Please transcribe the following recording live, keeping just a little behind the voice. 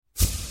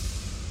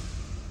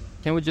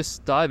Can we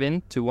just dive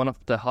into one of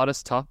the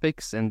hottest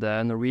topics in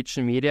the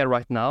Norwegian media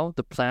right now,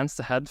 the plans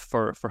ahead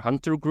for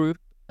Hunter Group?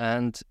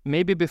 And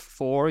maybe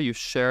before you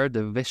share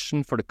the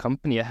vision for the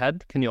company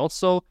ahead, can you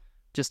also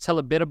just tell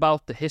a bit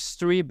about the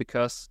history?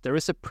 Because there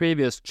is a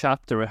previous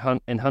chapter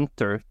in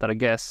Hunter that I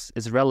guess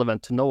is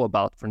relevant to know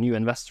about for new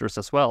investors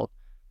as well.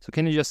 So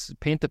can you just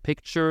paint a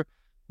picture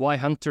why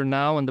Hunter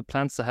now and the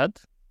plans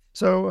ahead?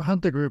 So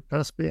Hunter Group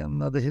has been,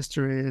 the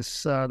history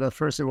is that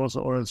first it was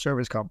an oil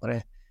service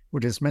company,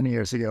 which is many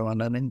years ago.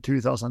 And then in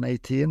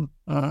 2018,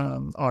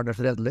 Arne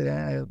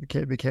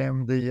Fredli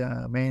became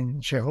the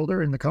main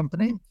shareholder in the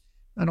company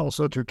and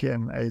also took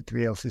in 8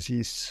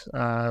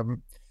 VLCCs.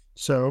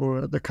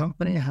 So the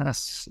company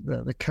has,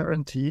 the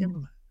current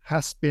team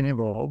has been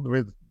involved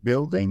with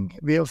building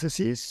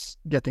VLCCs,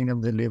 getting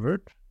them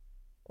delivered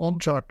on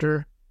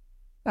charter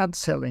and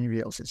selling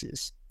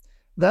VLCCs.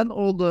 Then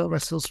all the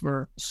vessels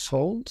were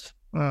sold.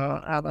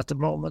 And at the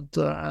moment,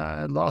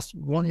 last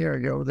 1 year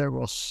ago,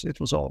 it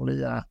was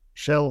only a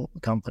shell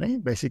company,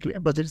 basically,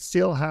 but it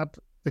still had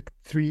the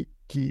 3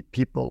 key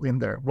people in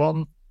there.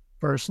 One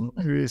person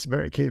who is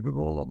very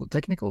capable on the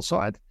technical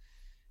side,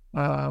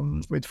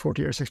 with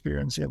 40 years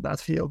experience in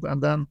that field,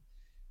 and then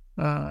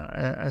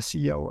a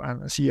CEO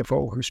and a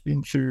CFO who's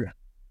been through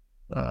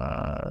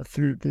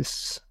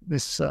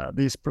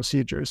these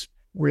procedures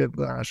with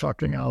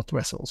chartering out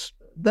vessels.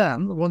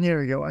 Then 1 year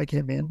ago, I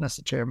came in as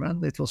the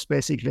chairman. It was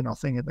basically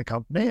nothing in the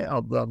company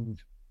other than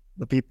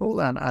the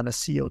people and a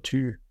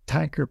CO2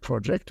 tanker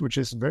project, which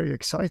is very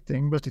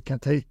exciting, but it can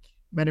take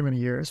many, many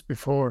years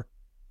before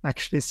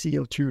actually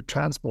CO2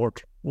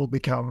 transport will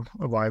become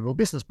a viable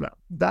business plan.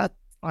 That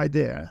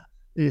idea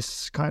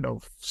is kind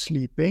of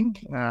sleeping.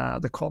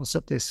 The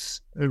concept is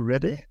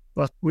ready,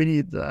 but we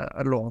need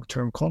a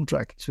long-term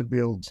contract to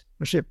build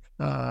a ship.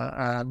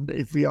 And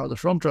if we are the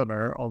front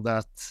runner of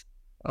that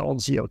on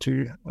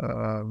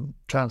CO2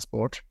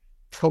 transport,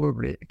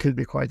 probably it could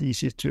be quite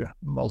easy to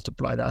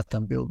multiply that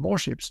and build more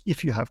ships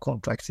if you have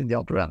contracts in the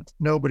other end.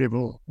 Nobody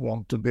will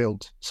want to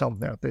build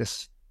something like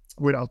this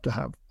without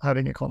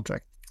having a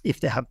contract. If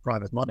they have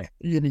private money,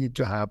 you need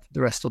to have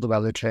the rest of the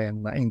value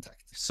chain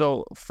intact.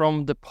 So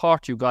from the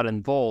part you got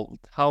involved,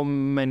 how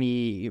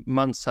many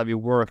months have you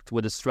worked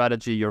with the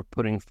strategy you're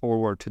putting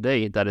forward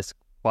today that is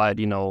quite,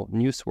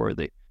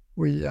 newsworthy?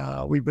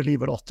 We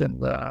believe a lot in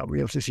the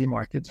VLCC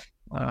market,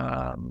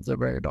 the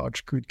very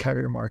large crude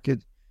carrier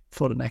market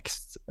for the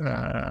next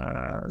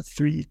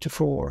 3 to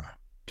 4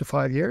 to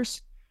 5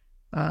 years.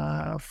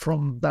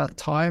 From that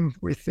time,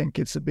 we think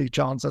it's a big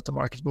chance that the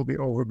market will be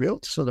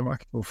overbuilt, so the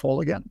market will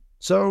fall again.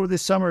 So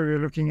this summer, we're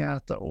looking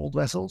at the old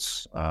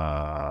vessels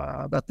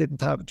that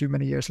didn't have too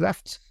many years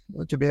left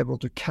to be able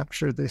to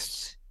capture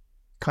this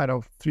kind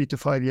of 3 to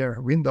 5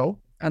 year window.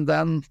 And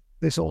then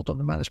this autumn,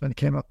 the management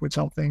came up with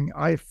something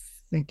I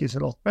think is a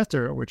lot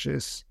better, which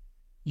is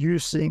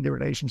using the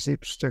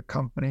relationships the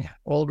company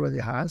already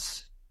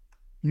has,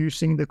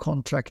 using the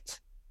contract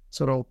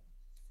sort of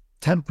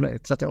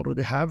templates that they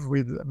already have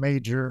with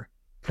major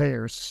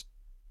players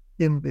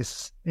in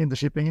the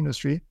shipping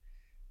industry,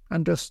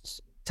 and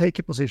just take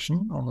a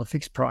position on a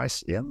fixed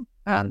price in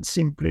and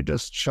simply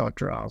just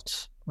charter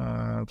out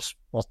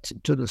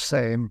to the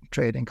same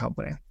trading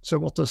company. So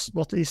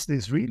what is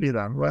this really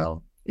then?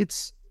 Well,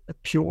 it's a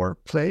pure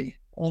play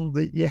on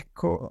the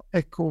eco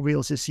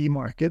VLCC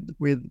market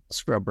with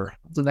scrubber.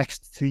 The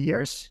next 3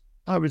 years,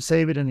 I would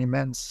say, with an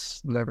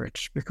immense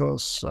leverage,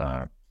 because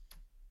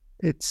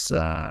it's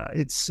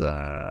hired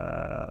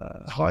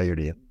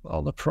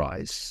on a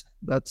price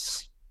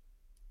that's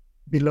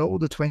below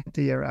the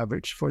 20-year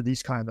average for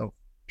these kind of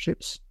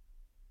ships,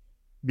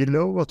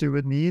 below what you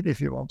would need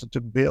if you wanted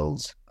to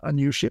build a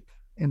new ship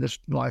in the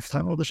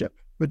lifetime of the ship.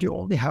 But you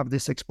only have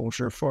this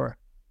exposure for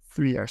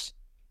 3 years.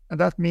 And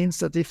that means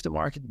that if the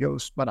market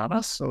goes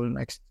bananas over the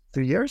next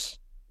 3 years,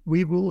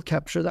 we will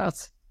capture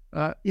that.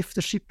 If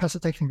the ship has a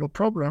technical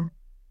problem,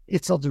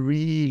 it's not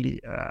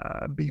really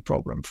a big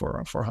problem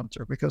for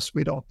Hunter, because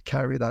we don't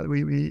carry that.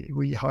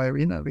 We hire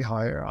in and we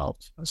hire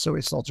out. So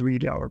it's not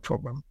really our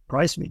problem.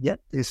 Price we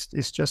get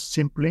is just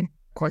simply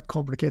quite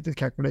complicated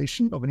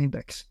calculation of an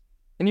index.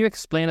 Can you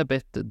explain a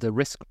bit the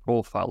risk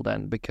profile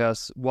then?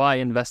 Because why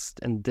invest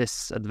in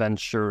this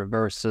adventure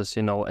versus,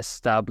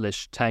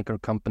 established tanker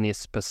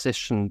companies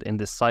positioned in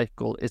this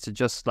cycle? Is it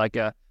just like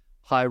a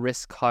high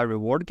risk, high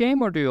reward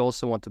game, or do you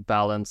also want to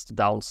balance the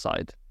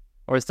downside?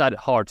 Or is that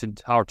hard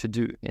to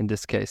do in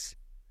this case?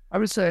 I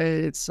would say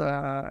it's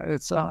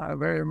a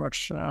very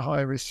much a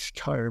high risk,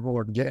 high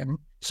reward game.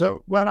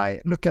 So when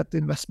I look at the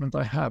investment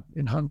I have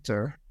in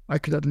Hunter, I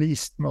could at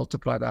least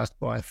multiply that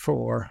by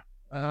 4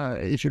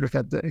 if you look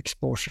at the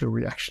exposure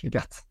we actually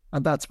get.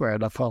 And that's where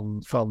the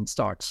fun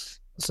starts.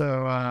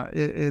 So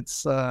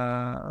it's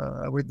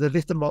with the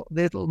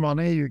little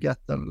money, you get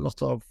a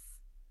lot of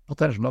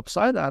potential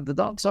upside, and the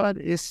downside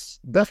is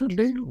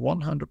definitely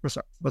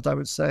 100%. But I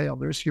would say on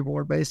the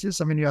risk-reward basis,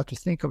 you have to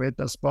think of it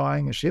as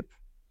buying a ship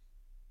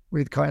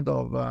with kind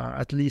of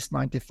at least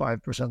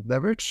 95%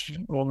 leverage,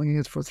 owning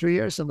it for 3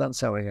 years and then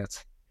selling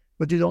it.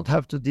 But you don't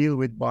have to deal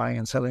with buying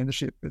and selling the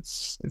ship.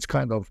 It's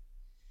kind of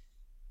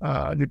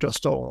you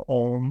just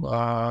own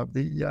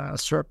the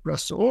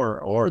surplus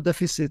or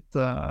deficit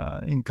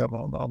income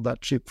on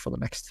that ship for the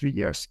next 3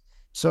 years.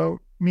 So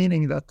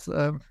meaning that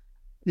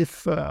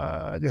if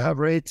you have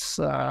rates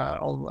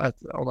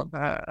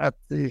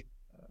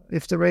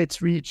if the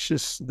rates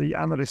reaches the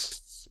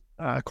analysts'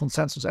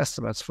 consensus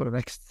estimates for the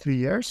next 3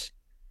 years,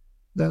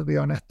 then we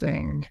are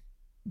netting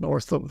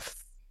north of,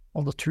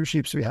 on the 2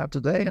 ships we have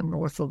today, and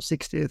north of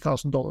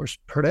 $60,000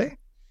 per day.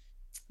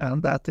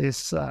 And that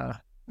is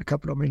a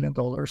couple of $1 million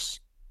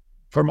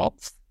per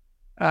month.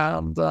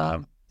 And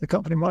the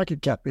company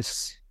market cap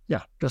is,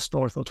 just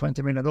north of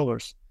 $20 million.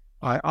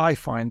 I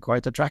find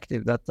quite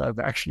attractive that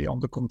actually on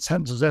the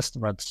consensus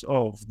estimates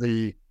of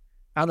the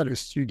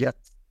analysts, you get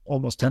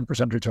almost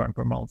 10% return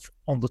per month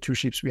on the 2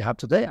 ships we have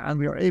today. And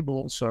we are able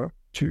also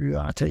to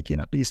take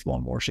in at least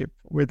one more ship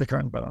with the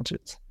current balance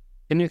sheet.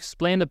 Can you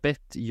explain a bit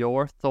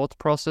your thought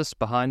process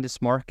behind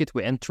this market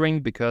we're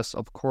entering? Because,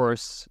 of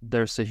course,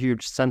 there's a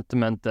huge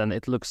sentiment and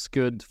it looks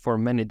good for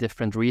many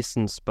different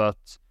reasons.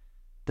 But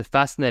the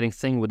fascinating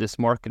thing with this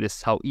market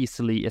is how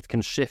easily it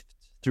can shift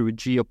through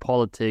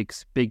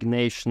geopolitics, big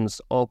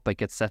nations,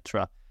 OPEC,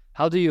 etc.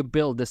 How do you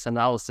build this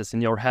analysis in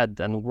your head,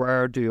 and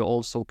where do you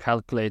also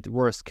calculate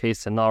worst case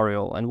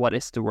scenario, and what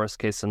is the worst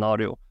case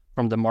scenario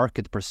from the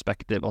market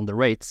perspective on the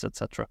rates,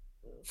 etc.?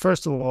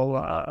 First of all,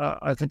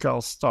 I think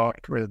I'll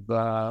start with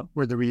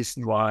the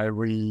reason why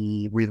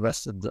we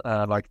invested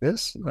like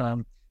this,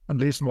 and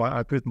the reason why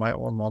I put my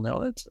own money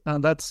on it.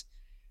 And that's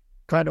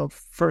kind of,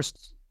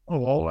 first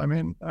of all, I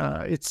mean,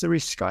 it's a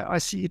risk. I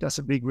see it as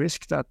a big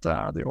risk that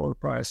the oil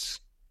price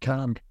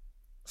can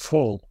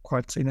fall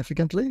quite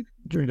significantly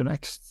during the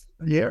next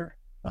year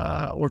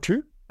or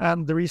two.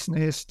 And the reason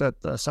is that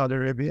Saudi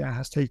Arabia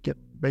has taken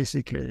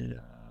basically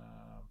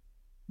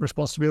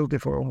responsibility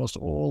for almost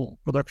all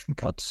production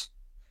cuts,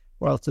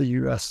 while the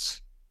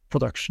US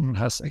production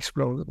has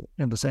exploded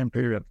in the same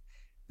period.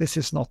 This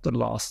is not the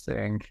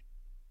lasting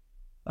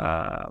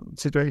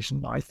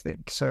situation, I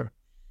think. So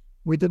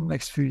within the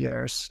next few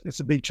years,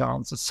 it's a big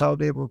chance that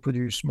Saudi will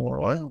produce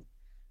more oil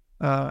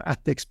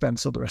at the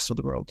expense of the rest of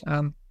the world.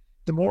 And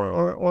the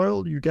more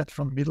oil you get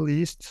from the Middle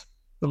East,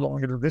 the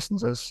longer the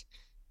distances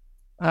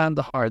and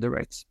the higher the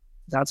rates.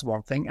 That's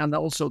one thing. And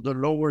also the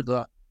lower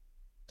the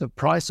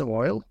price of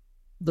oil,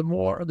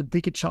 the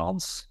bigger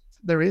chance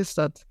there is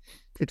that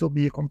it will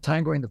be a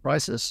contango in the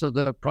prices. So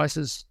the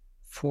prices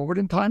forward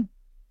in time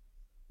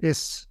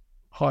is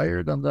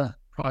higher than the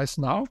price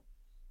now.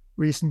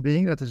 Reason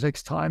being that it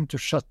takes time to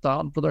shut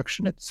down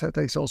production. It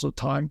takes also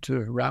time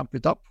to ramp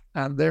it up.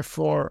 And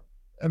therefore,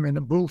 I mean,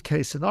 a bull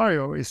case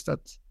scenario is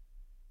that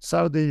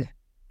Saudi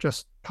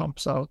just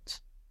pumps out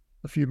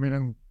a few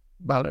million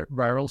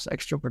barrels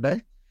extra per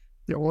day.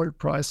 The oil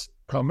price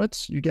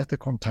plummets, you get a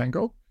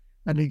contango,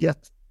 and you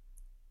get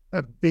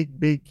a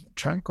big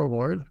chunk of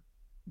oil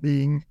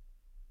being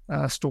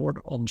stored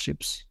on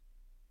ships.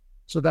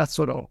 So that's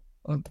sort of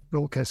a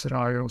bull case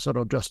scenario, sort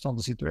of just on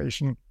the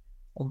situation,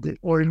 on the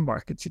oil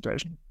market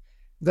situation.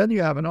 Then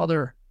you have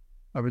another,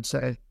 I would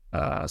say,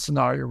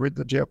 scenario with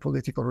the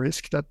geopolitical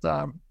risk that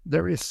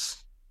there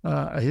is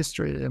a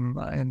history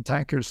in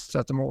tankers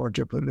that the more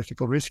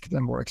geopolitical risk, the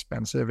more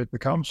expensive it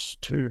becomes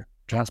to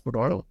transport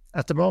oil.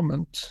 At the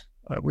moment,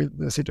 with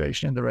the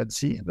situation in the Red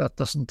Sea, that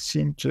doesn't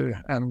seem to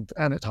end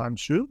anytime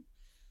soon.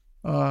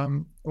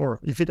 Or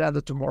if it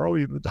ended tomorrow,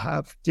 we would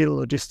have still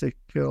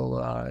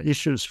logistical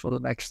issues for the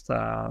next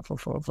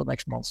for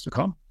next months to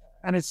come.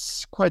 And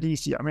it's quite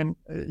easy. I mean,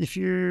 if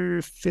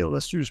you fill a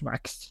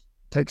Suezmax, it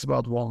takes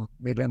about 1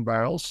 million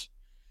barrels.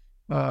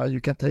 You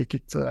can take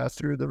it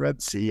through the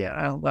Red Sea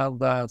and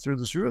through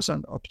the Suez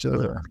and up to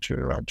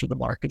the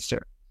markets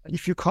there.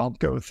 If you can't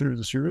go through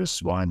the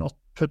Suez, why not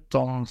put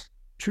on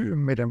 2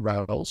 million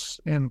barrels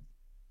in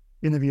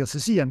the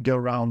VLCC and go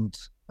around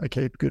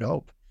Cape Good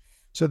Hope?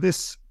 So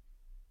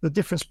the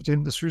difference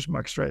between the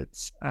Suezmax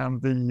rates and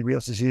the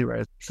VLCC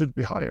rate should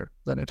be higher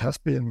than it has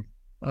been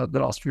the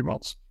last few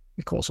months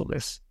because of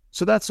this.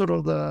 So that's sort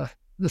of the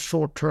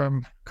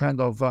short-term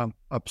kind of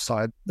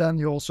upside. Then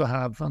you also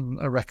have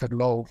a record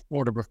low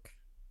order book.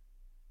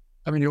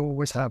 I mean, you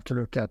always have to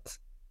look at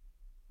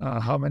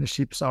how many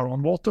ships are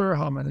on water,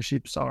 how many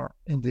ships are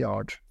in the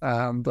yard.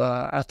 And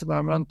at the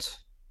moment,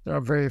 there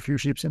are very few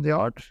ships in the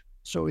yard.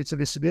 So it's a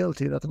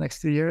visibility that the next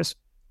 3 years,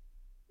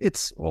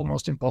 it's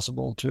almost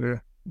impossible to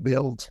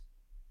build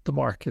the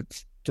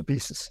market to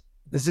pieces.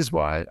 This is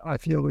why I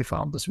feel we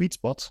found the sweet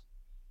spot,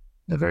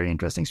 a very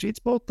interesting sweet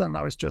spot. And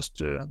now it's just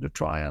to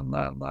try and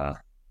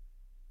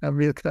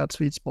milk that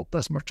sweet spot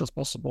as much as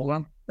possible.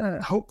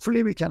 And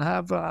hopefully we can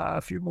have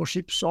a few more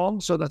ships on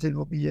so that it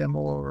will be a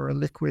more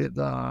liquid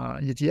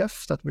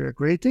ETF that we're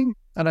creating.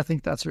 And I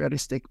think that's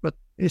realistic, but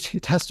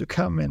it has to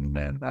come in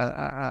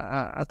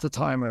at the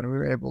time when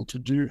we're able to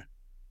do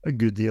a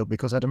good deal,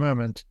 because at the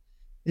moment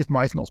it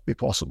might not be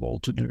possible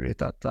to do it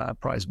at the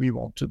price we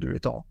want to do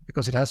it on,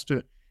 because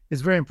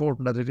it's very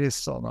important that it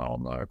is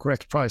on a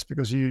correct price,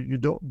 because you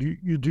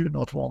do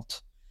not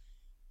want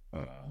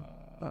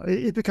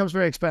it becomes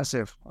very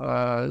expensive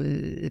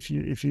if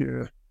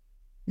you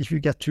if you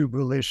get too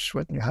bullish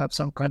when you have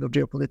some kind of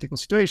geopolitical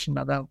situation,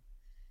 and then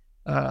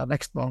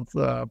next month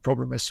the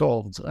problem is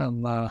solved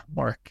and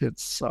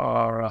markets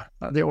are,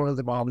 the oil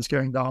demand is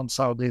going down,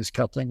 Saudi is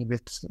cutting a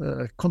bit,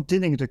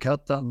 continuing to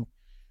cut, and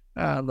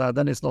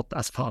then it's not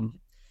as fun.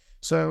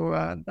 So,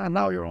 and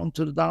now you're on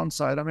to the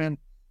downside. I mean,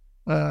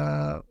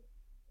 the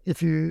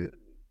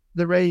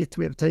rate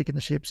we have taken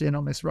the ships in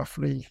on is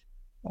roughly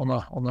on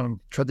a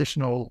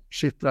traditional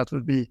ship that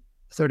would be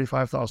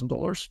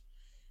 $35,000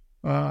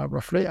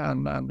 roughly,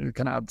 and you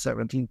can add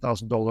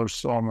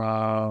 $17,000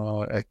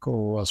 on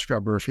eco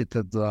scrubber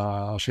fitted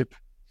ship.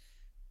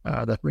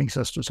 That brings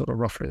us to sort of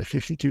roughly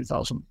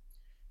 52,000.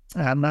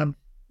 And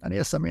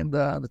yes, I mean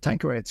the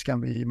tanker rates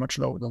can be much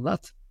lower than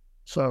that.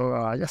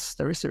 So yes,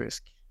 there is a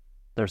risk.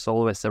 There's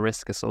always a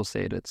risk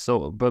associated.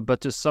 So,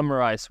 but to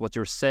summarize what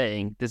you're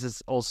saying, this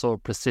is also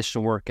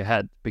precision work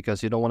ahead,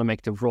 because you don't want to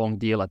make the wrong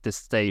deal at this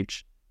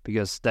stage,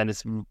 because then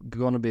it's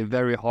going to be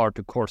very hard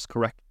to course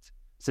correct.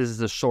 So this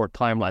is a short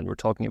timeline we're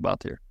talking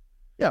about here.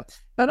 Yeah,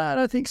 and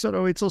I think sort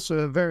of it's also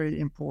a very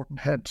important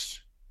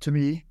hedge to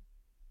me,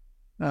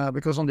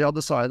 because on the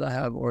other side I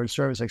have oil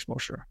service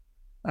exposure,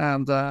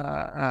 and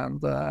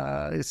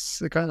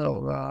it's a kind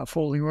of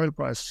falling oil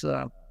price.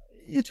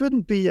 It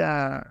wouldn't be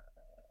a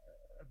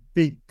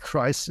big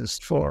crisis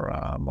for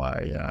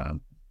my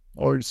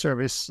oil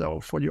service,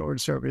 or for the oil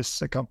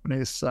service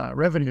companies'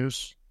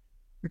 revenues,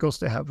 because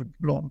they have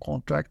long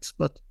contracts,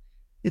 but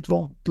it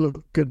won't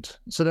look good.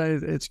 So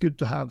it's good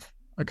to have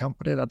a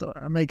company that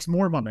makes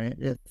more money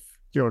if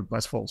the oil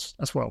price falls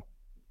as well.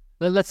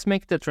 Let's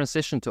make the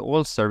transition to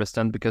oil service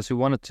then, because we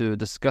wanted to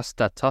discuss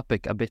that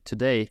topic a bit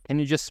today. Can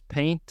you just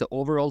paint the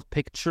overall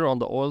picture on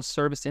the oil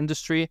service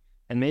industry,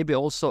 and maybe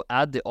also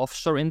add the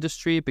offshore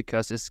industry,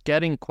 because it's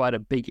getting quite a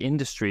big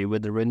industry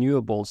with the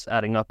renewables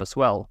adding up as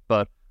well.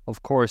 But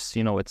of course,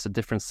 you know, it's a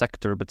different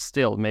sector, but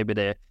still maybe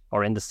they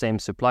are in the same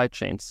supply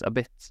chains a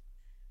bit.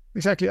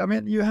 Exactly. I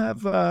mean, you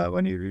have,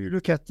 when you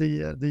look at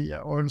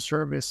the oil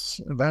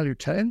service value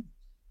chain,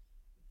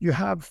 you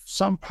have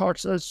some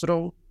parts that sort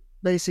of,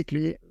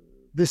 basically,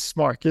 this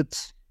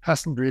market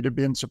hasn't really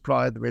been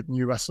supplied with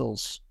new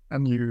vessels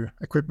and new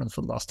equipment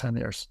for the last 10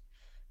 years.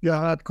 You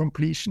had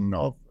completion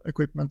of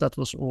equipment that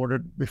was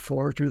ordered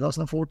before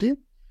 2014,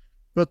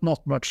 but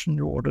not much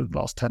new ordered the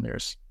last 10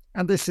 years.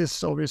 And this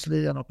is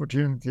obviously an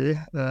opportunity,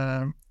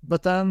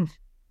 but then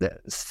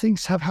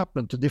things have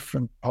happened to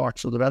different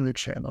parts of the value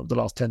chain of the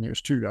last 10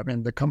 years too. I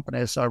mean, the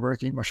companies are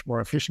working much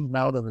more efficient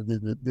now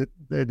than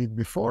they did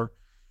before.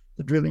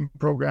 The drilling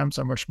programs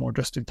are much more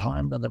just in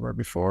time than they were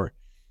before.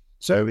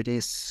 So it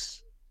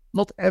is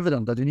not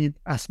evident that you need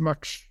as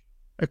much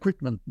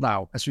equipment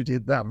now as you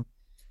did then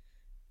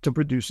to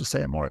produce the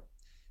same oil.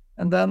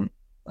 And then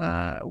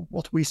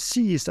what we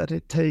see is that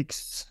it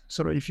takes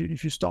sort of,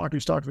 if you start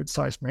with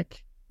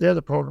seismic. There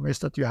the problem is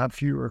that you have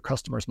fewer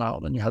customers now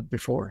than you had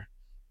before.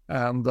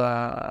 And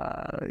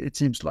it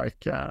seems like,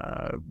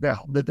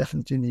 they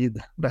definitely need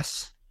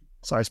less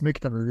seismic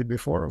than they did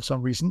before for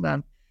some reason.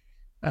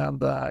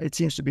 And it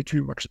seems to be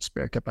too much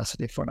spare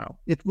capacity for now.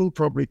 It will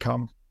probably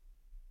come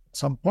at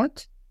some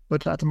point,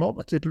 but at the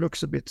moment it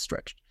looks a bit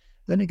stretched.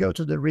 Then you go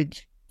to the rig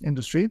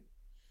industry.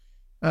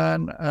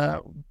 And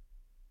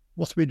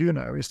what we do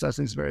know is that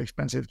it's very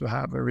expensive to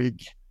have a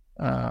rig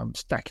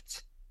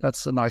stacked.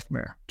 That's a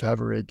nightmare to have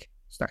a rig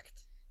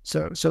stacked.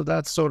 So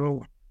that's sort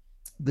of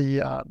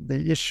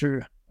the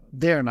issue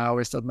there now,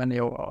 is that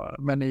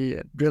many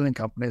drilling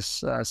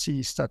companies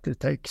sees that it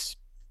takes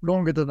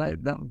longer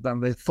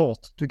than they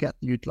thought to get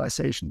the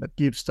utilization that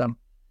gives them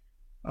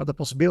the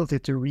possibility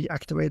to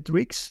reactivate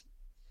rigs,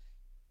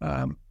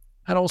 and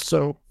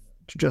also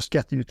to just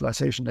get the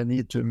utilization they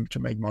need to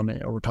make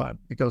money over time,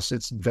 because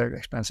it's very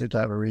expensive to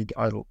have a rig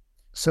idle.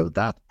 So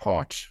that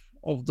part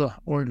of the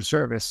oil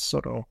service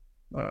sort of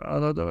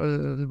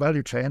the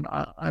value chain,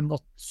 I'm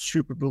not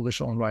super bullish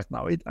on right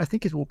now. I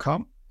think it will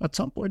come at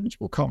some point. It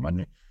will come,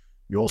 and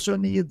you also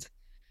need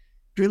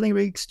drilling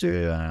rigs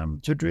to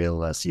drill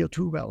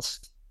CO2 wells.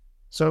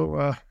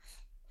 So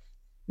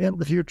in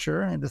the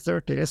future, in the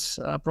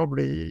 30s,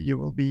 probably you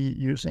will be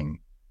using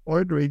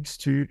oil rigs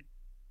to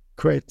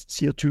create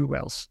CO2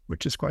 wells,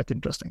 which is quite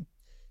interesting.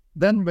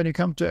 Then when you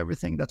come to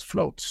everything that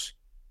floats,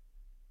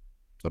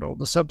 sort of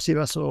the subsea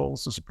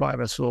vessels, the supply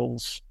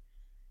vessels,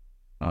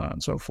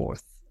 and so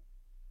forth,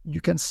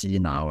 you can see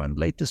now, and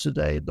latest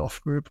today,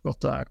 DOF Group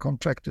got a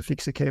contract to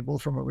fix a cable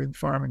from a wind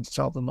farm in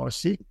southern North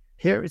Sea.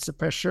 Here it's a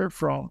pressure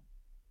from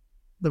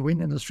the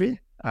wind industry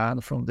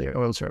and from the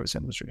oil service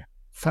industry.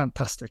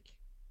 Fantastic.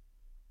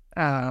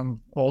 And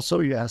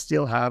also you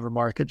still have a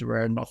market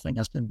where nothing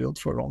has been built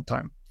for a long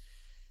time.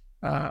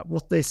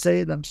 What they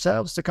say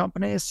themselves, the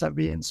companies, have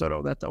been sort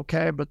of that,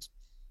 okay, but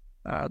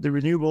the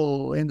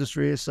renewable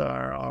industries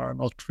are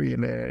not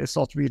really, it's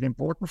not really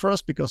important for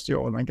us because the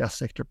oil and gas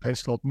sector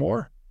pays a lot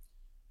more.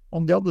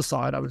 On the other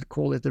side, I would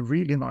call it a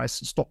really nice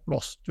stop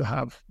loss to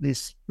have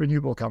these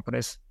renewable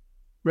companies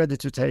ready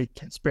to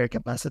take spare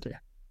capacity.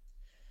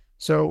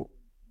 So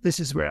this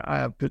is where I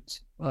have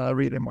put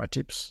really my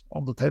chips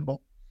on the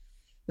table.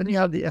 Then you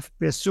have the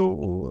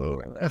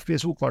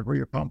FPSO part where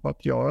you pump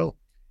up the oil.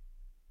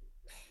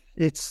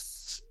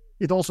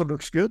 It also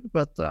looks good,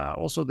 but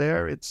also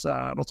there it's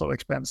a lot of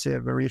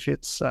expensive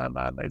refits, and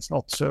it's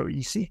not so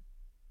easy.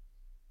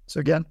 So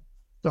again,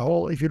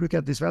 if you look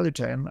at this value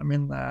chain, I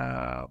mean,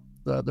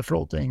 the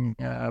floating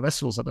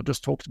vessels that I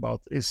just talked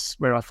about is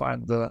where I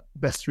find the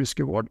best risk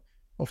reward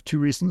of two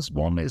reasons.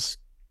 One is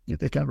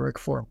they can work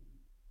for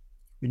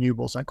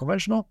renewables and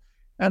conventional.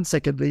 And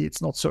secondly,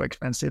 it's not so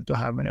expensive to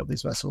have many of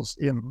these vessels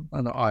in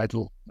an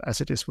idle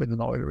as it is with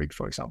an oil rig,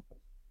 for example.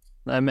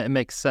 It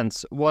makes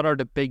sense. What are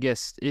the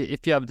biggest,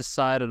 if you have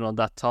decided on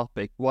that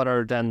topic, what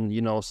are then,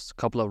 a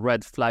couple of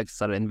red flags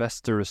that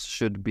investors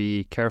should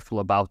be careful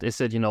about? Is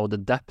it, the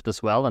depth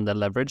as well and the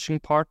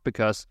leveraging part?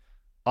 Because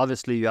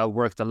obviously you have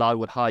worked a lot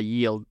with high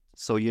yield,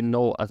 so you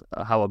know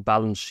how a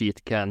balance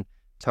sheet can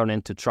turn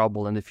into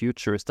trouble in the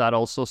future. Is that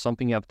also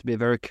something you have to be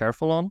very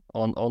careful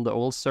on the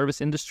oil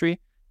service industry,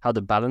 how the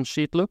balance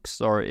sheet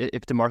looks? Or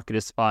if the market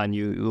is fine,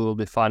 you will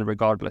be fine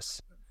regardless?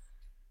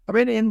 I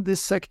mean, in this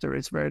sector,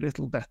 it's very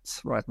little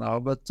debt right now,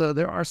 but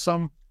there are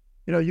some,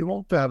 you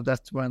want to have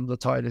debt when the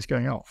tide is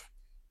going off.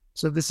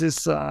 So this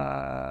is,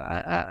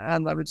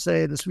 and I would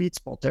say the sweet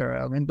spot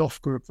there. I mean, DOF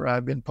Group, where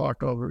I've been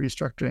part of a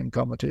restructuring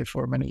committee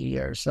for many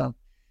years,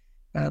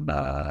 and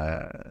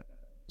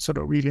sort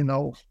of really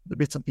know the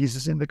bits and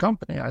pieces in the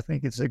company. I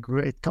think it's a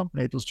great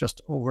company. It was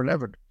just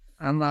over-levered.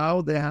 And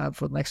now they have,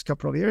 for the next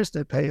couple of years,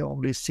 they pay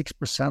only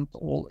 6%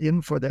 all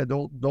in for their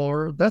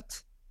dollar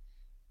debt.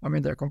 I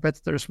mean, their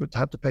competitors would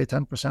have to pay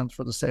 10%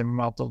 for the same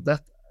amount of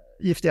debt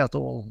if they at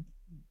all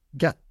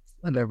get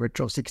a leverage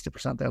of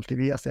 60%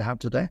 LTV as they have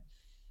today,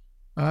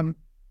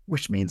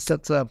 which means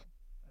that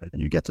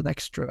you get an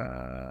extra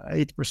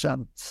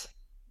 8%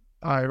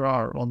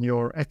 IRR on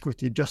your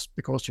equity just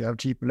because you have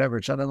cheaper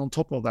leverage. And then on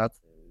top of that,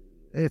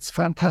 it's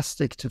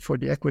fantastic for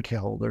the equity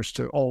holders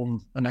to own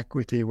an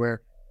equity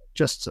where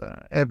just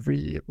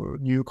every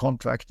new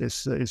contract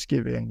is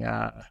giving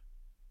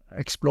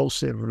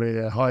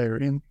explosively higher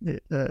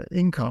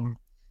income,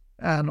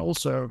 and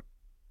also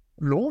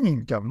long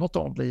income, not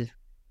only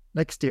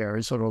next year,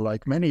 is sort of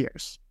like many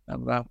years.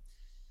 And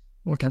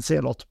one can say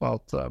a lot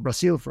about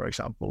Brazil, for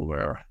example,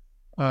 where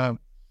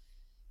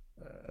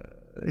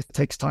it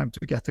takes time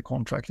to get the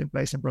contract in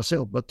place in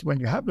Brazil. But when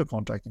you have the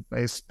contract in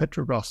place,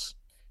 Petrobras,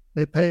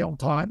 they pay on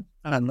time,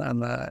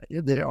 and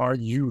there are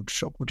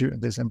huge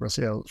opportunities in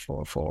Brazil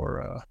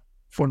for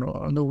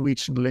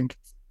Norwegian-linked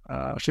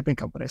shipping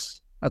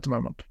companies at the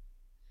moment.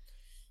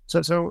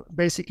 So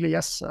basically,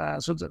 yes.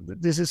 So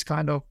this is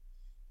kind of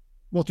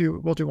what you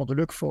want to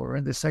look for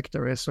in this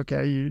sector is,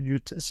 okay, you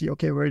see,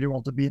 okay, where do you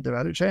want to be in the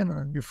value chain,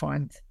 and you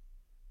find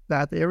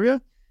that area,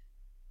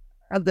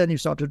 and then you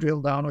start to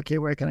drill down, okay,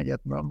 where can I get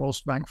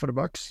most bang for the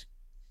bucks?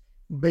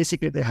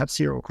 Basically, they have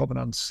zero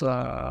covenants,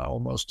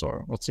 almost,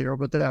 or not zero,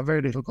 but they have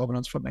very little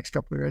covenants for the next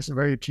couple of years,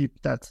 very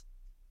cheap debt,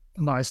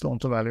 nice loan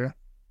to value.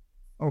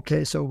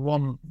 Okay, so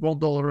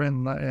 $1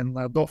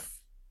 in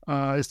DOF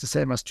is the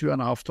same as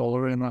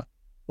 $2.50 in a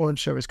oil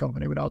service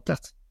company without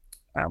debt,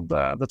 and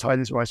the tide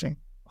is rising.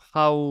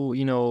 How,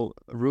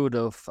 rude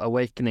of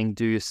awakening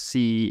do you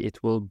see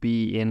it will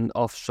be in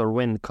offshore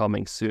wind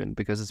coming soon?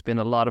 Because it's been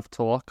a lot of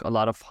talk, a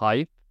lot of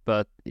hype,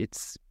 but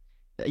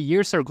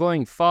years are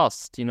going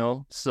fast,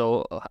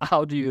 so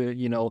how do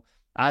you,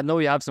 I know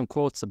you have some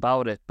quotes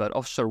about it, but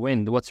offshore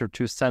wind, what's your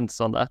 2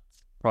 cents on that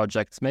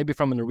project? Maybe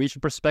from a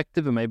Norwegian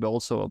perspective, and maybe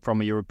also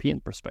from a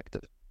European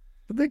perspective.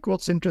 I think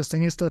what's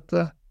interesting is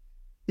that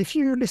if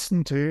you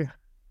listen to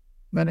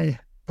many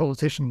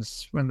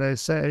politicians when they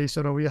say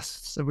sort of,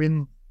 yes,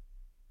 the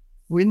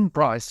wind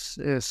price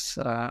is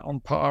on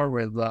par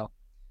with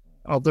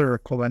other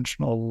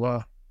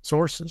conventional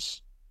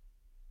sources,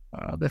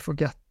 they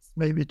forget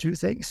maybe 2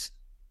 things.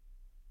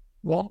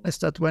 One is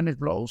that when it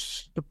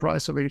blows, the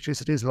price of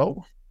electricity is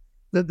low.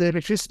 The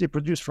electricity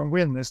produced from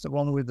wind is the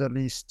one with the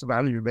least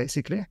value,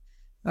 basically.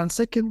 And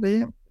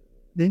secondly,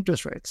 the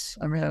interest rates.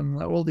 I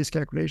mean, all these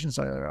calculations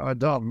are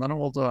done, and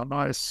all the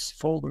nice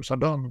folders are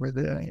done with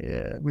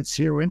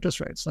zero interest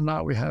rates. And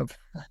now we have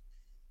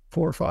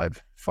 4 or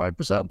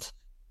 5%.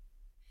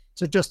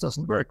 So it just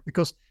doesn't work,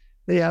 because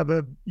they have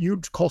a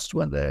huge cost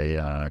when they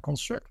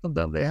construct, and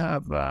then they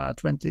have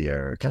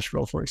 20-year cash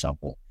flow, for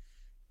example,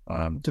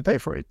 to pay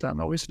for it.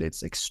 And obviously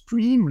it's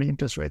extremely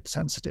interest rate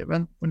sensitive.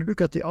 And when you look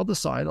at the other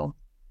side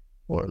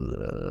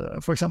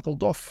for example,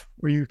 DOF,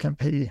 where you can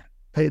pay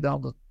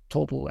down the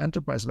total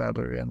enterprise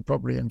value and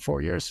probably in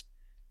 4 years,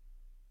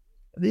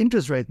 the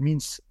interest rate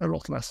means a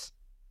lot less.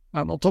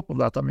 And on top of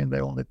that, I mean,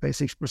 they only pay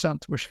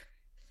 6%, which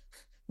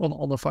on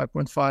a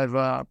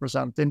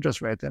 5.5%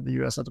 interest rate in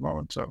the US at the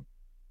moment. So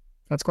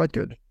that's quite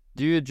good.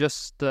 Do you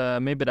just,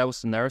 maybe that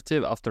was the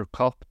narrative after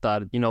COP,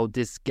 that,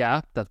 this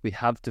gap that we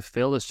have to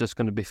fill is just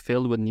going to be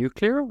filled with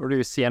nuclear? Or do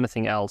you see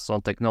anything else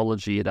on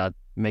technology that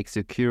makes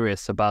you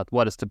curious about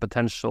what is the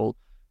potential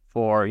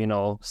for,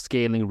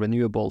 scaling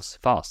renewables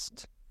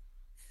fast?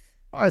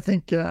 I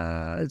think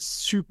it's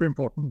super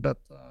important that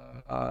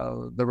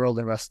the world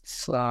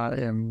invests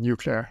in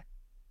nuclear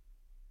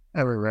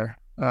everywhere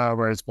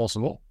where it's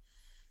possible.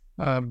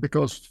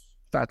 because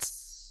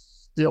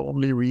that's the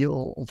only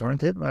real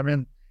alternative. I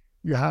mean,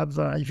 you have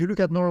if you look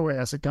at Norway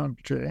as a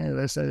country,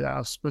 they say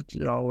yes, but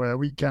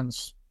we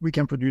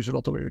can produce a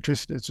lot of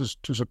electricity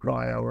to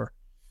supply our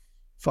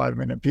 5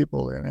 million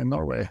people in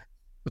Norway.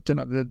 But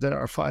there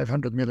are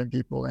 500 million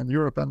people in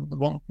Europe and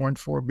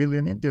 1.4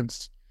 billion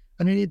Indians,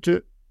 and you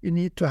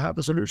need to have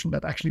a solution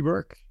that actually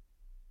works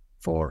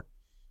for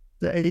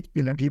the 8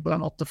 billion people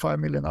and not the 5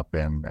 million up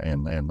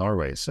in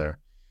Norway. So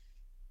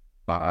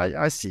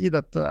I see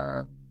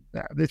that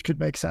it could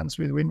make sense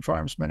with wind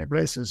farms many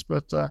places,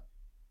 but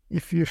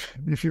if you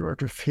were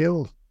to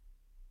fill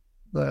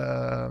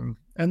the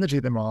energy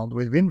demand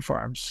with wind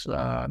farms,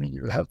 I mean,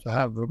 you would have to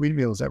have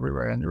windmills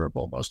everywhere in Europe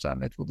almost,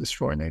 and it will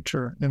destroy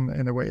nature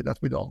in a way that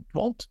we don't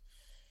want.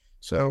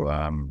 So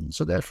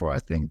therefore, I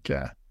think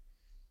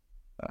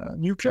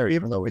nuclear,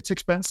 even though it's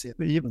expensive,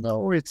 even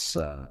though it's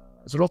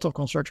there's a lot of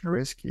construction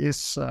risk,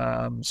 is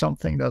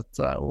something that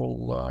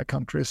all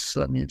countries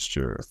needs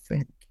to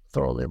think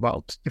thoroughly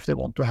about if they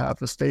want to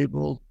have a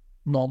stable,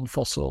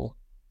 non-fossil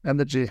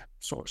energy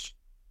source.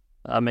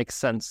 Makes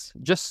sense.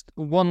 Just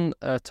one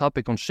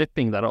topic on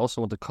shipping that I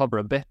also want to cover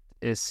a bit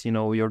is,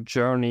 your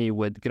journey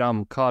with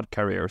Gram car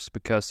carriers,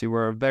 because you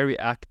were very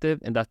active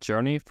in that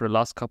journey for the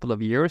last couple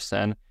of years,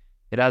 and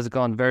it has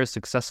gone very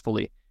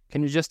successfully.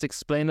 Can you just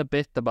explain a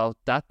bit about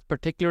that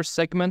particular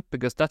segment?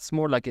 Because that's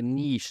more like a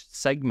niche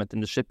segment in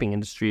the shipping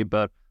industry,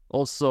 but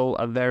also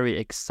a very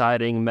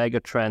exciting mega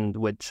trend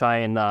with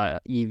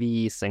China,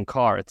 EVs and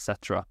car,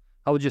 etc.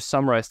 How would you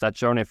summarize that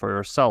journey for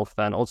yourself,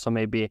 and also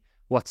maybe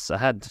what's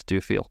ahead, do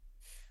you feel?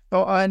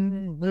 Oh,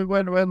 and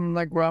when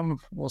Gram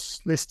was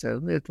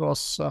listed, it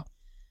was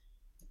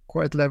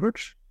quite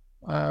leveraged,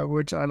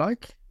 which I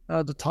like.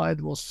 The tide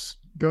was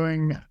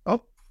going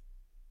up,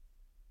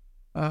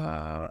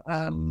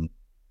 and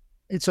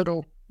it sort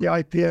of, the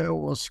IPO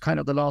was kind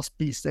of the last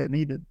piece they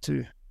needed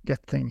to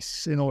get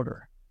things in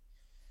order.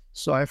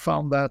 So I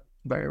found that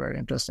very, very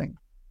interesting.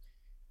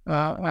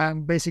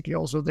 And basically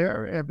also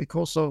there,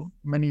 because of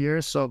many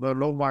years of a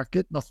low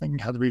market, nothing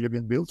had really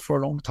been built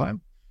for a long time.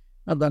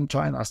 And then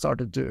China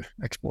started to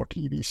export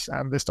EVs,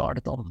 and they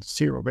started on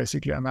zero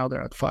basically, and now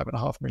they're at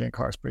 5.5 million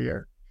cars per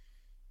year.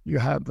 You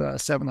have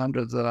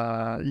 700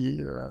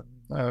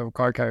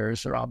 car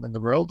carriers around in the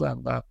world,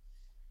 and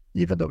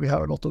even though we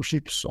have a lot of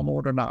ships on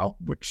order now,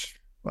 which,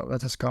 well,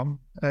 that has come,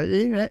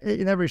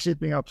 in every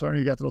shipping upturn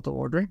you get a lot of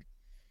ordering.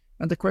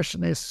 And the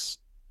question is,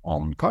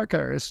 on car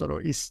carriers, sort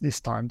of, is this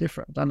time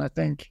different? And I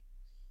think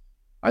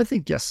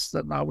yes,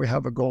 that now we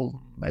have a golden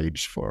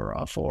age for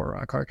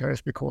car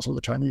carriers because of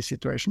the Chinese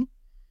situation.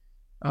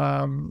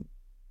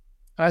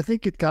 I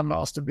think it can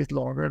last a bit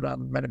longer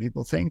than many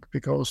people think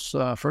because,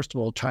 first of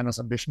all, China's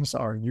ambitions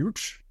are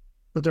huge,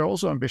 but there are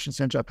also ambitions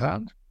in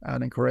Japan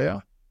and in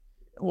Korea.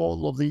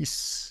 All of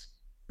these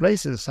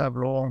places have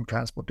long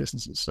transport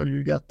distances. So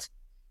you get,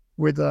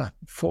 with a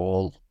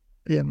fall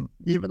in,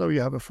 even though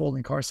you have a fall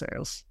in car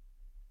sales,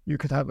 you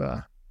could have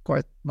a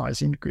quite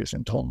nice increase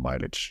in ton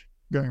mileage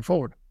going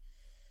forward.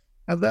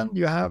 And then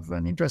you have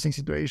an interesting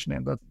situation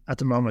in that at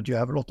the moment you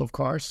have a lot of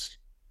cars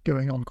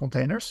going on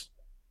containers.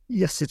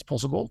 Yes, it's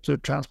possible to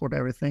transport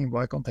everything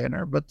by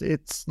container, but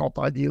it's not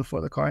ideal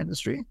for the car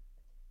industry.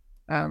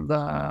 And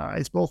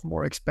it's both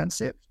more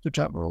expensive to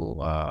travel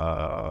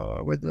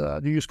with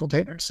the used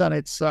containers, and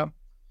it's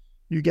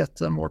you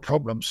get more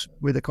problems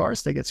with the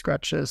cars. They get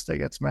scratches, they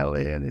get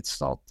smelly, and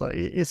it's not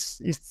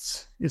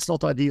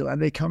ideal.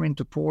 And they come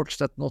into ports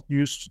that not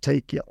used to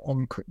take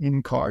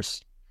in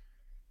cars.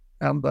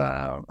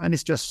 And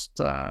it's just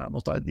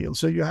not ideal.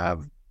 So you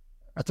have,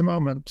 at the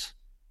moment,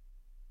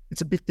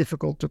 it's a bit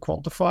difficult to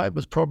quantify,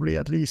 but probably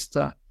at least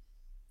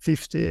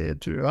 50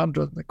 to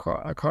 100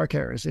 car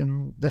carriers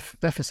in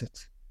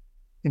deficit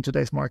in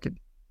today's market.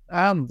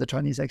 And the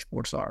Chinese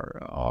exports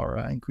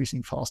are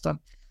increasing fast. And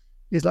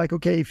it's like,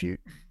 okay, if you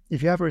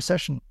have a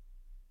recession,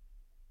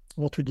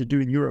 what would you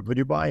do in Europe? Would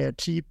you buy a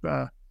cheap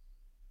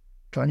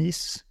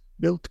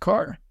Chinese-built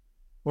car,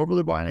 or will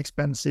you buy an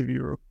expensive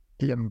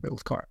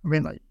European-built car? I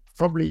mean,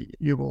 probably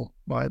you will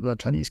buy the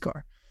Chinese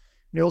car.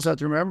 You also have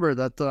to remember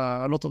that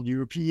a lot of the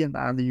European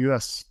and the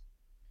US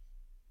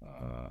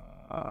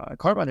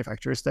car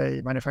manufacturers,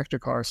 they manufacture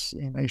cars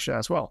in Asia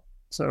as well.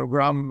 So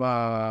Gram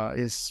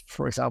is,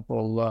 for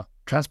example,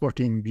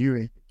 transporting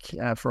Buick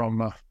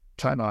from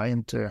China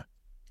into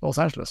Los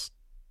Angeles,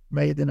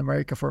 made in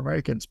America for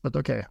Americans. But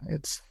okay,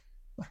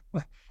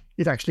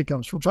 it actually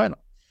comes from China.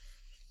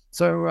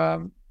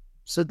 So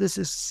this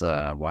is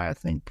why I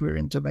think we're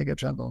into mega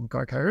trend on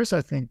car carriers.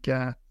 I think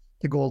the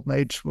golden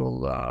age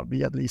will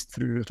be at least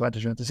through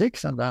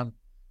 2026, and then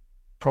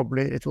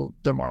probably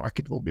the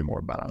market will be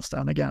more balanced.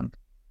 And again,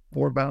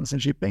 more balance in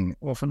shipping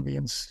often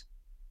means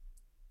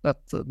that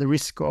the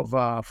risk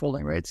of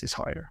falling rates is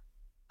higher.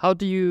 How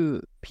do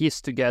you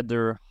piece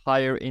together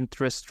higher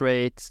interest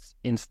rates,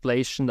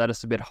 inflation that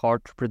is a bit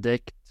hard to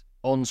predict,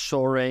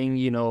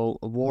 onshoring,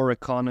 war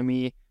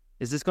economy?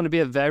 Is this going to be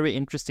a very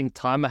interesting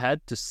time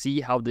ahead to see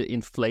how the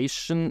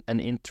inflation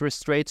and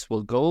interest rates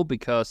will go?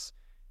 Because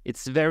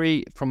it's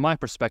very, from my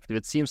perspective,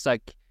 it seems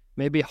like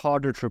maybe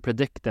harder to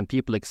predict than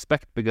people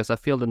expect, because I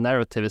feel the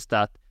narrative is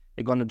that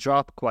they're going to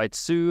drop quite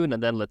soon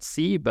and then let's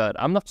see. But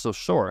I'm not so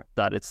sure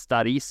that it's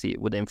that easy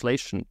with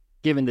inflation,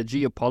 given the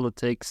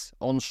geopolitics,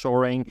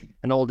 onshoring,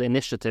 and all the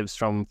initiatives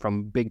from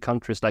big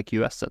countries like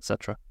US,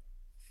 etc.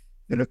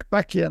 You look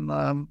back in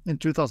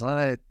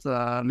 2008,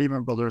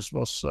 Lehman Brothers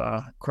was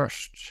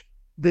crushed.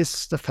 The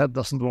Fed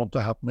doesn't want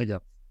to happen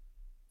again.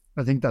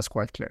 I think that's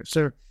quite clear.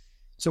 So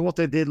what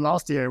they did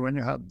last year, when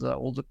you had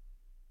all the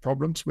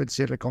problems with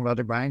Silicon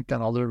Valley Bank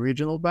and other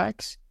regional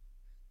banks,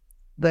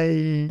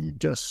 they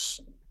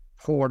just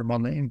poured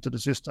money into the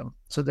system.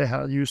 So they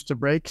had used the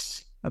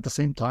brakes at the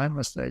same time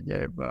as they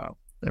gave.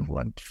 They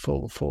went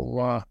full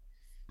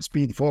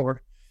speed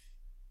forward,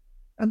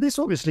 and this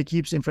obviously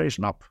keeps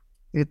inflation up.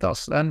 It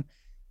does. And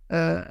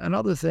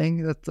another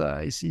thing that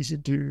is easy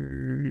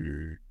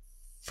to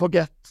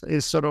forget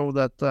is sort of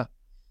that.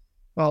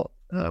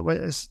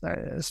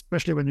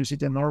 Especially when you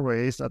sit in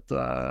Norway, is that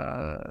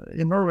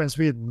in Norway and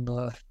Sweden,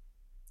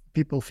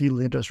 people feel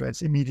the interest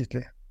rates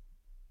immediately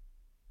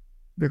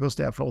because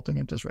they are floating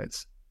interest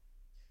rates.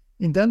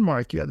 In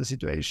Denmark, you had a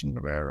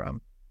situation where a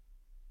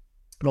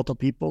lot of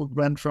people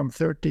went from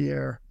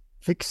 30-year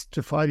fixed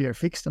to 5-year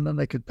fixed, and then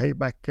they could pay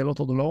back a lot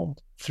of the loan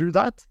through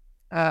that.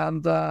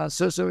 And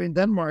so in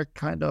Denmark,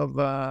 kind of,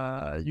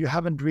 you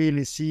haven't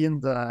really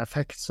seen the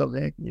effects of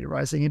the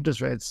rising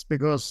interest rates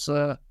because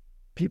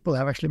people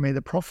have actually made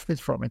a profit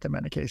from it in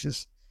many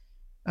cases.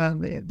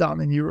 And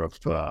down in Europe,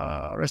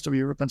 rest of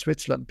Europe and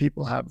Switzerland,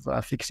 people have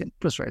fixed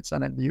interest rates,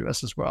 and in the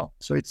US as well.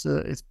 So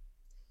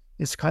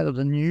it's kind of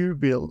the new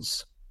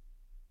builds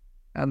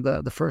and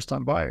the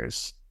first-time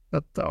buyers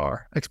that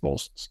are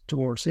exposed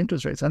towards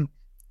interest rates. And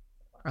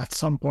at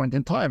some point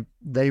in time,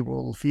 they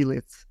will feel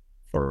it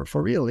for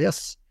real,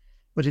 yes,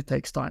 but it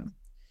takes time.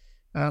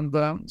 And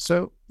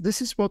so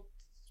this is what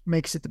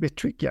makes it a bit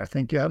tricky. I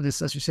think you have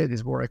this, as you say,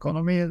 this war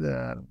economy,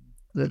 the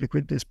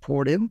liquidity is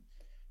poured in.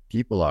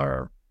 People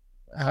are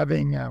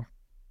having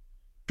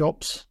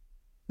jobs.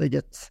 They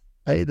get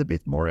paid a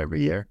bit more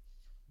every year.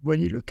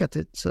 When you look at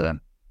it, a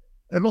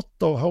lot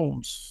of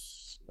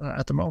homes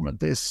at the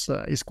moment is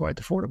quite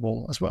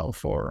affordable as well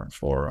for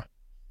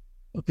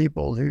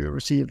people who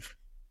receive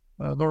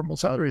normal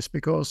salaries,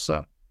 because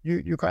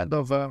you kind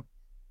of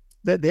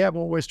they have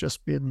always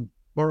just been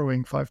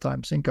borrowing 5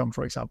 times income,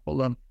 for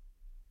example, and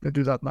they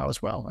do that now as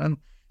well. And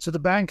so the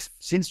banks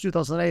since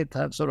 2008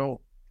 have sort of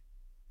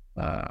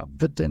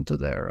put into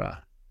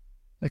their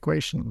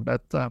equation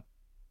that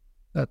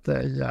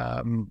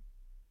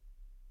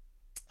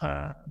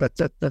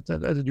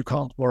you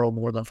can't borrow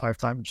more than 5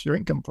 times your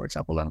income, for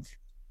example. And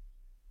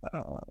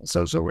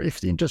so if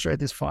the interest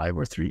rate is 5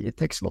 or 3, it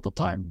takes a lot of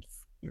time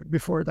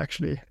before it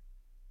actually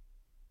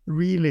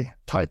really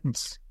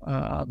tightens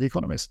the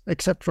economies,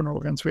 except for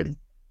Norway and Sweden.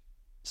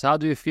 So how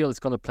do you feel it's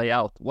going to play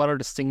out? What are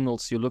the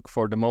signals you look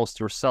for the most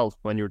yourself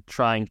when you're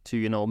trying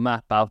to,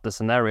 map out the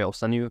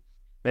scenarios? And you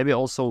maybe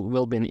also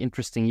will be an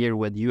interesting year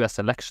with US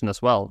election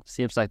as well.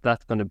 Seems like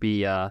that's going to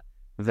be a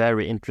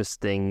very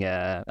interesting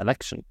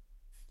election.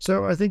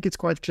 So I think it's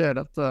quite clear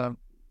that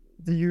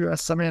the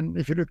US, I mean,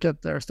 if you look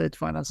at their state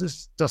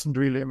finances, doesn't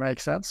really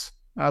make sense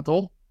at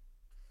all.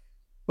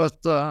 But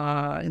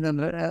in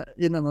an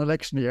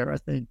election year, I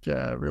think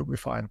we'll be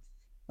fine.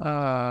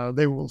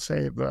 They will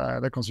save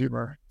the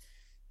consumer.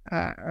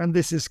 And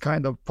this is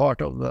kind of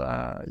part of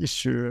the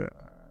issue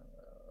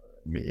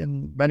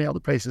in many other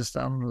places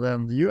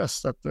than the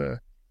US, that a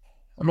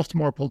lot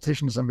more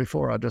politicians than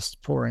before are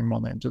just pouring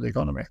money into the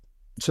economy.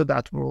 So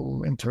that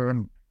will in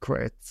turn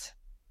create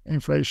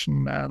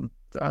inflation, and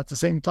at the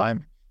same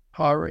time,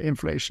 higher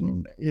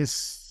inflation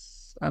is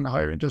and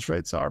higher interest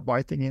rates are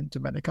biting into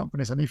many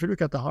companies. And if you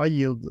look at the high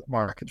yield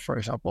market, for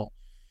example,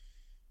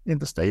 in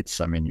the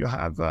States, I mean, you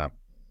have a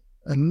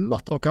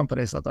lot of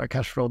companies that are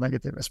cash flow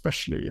negative,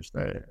 especially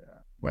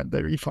when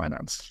they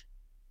refinance.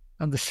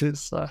 And this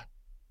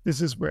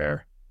is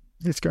where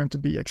it's going to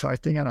be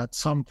exciting. And at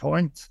some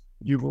point,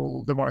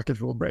 the market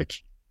will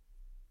break.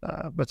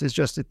 But it's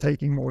just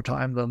taking more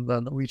time than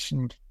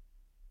the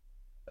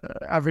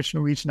average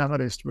Norwegian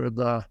analyst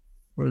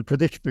would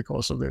predict,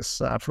 because of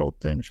this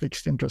floating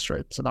fixed interest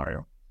rate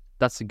scenario.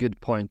 That's a good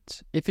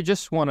point. If you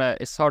just want to,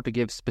 it's hard to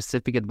give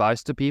specific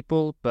advice to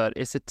people, but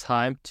is it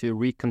time to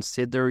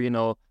reconsider,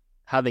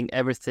 having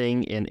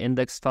everything in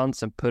index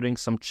funds and putting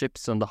some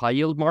chips on the high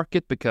yield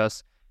market?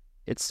 Because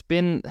it's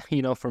been,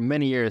 for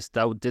many years,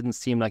 that didn't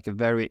seem like a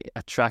very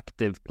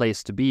attractive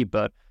place to be,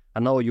 but I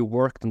know you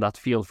worked in that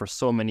field for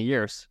so many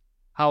years.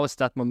 How has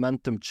that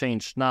momentum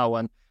changed now?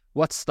 And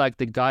what's like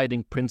the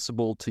guiding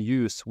principle to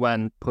use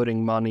when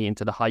putting money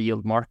into the high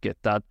yield market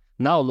that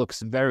now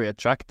looks very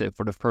attractive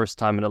for the first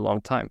time in a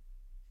long time?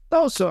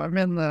 Also, I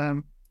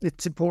mean,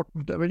 it's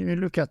important when you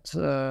look at,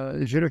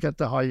 if you look at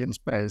the high yield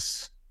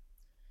space,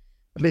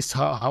 at least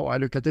how I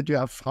look at it, you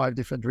have 5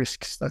 different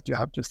risks that you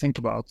have to think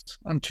about,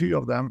 and 2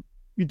 of them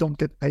you don't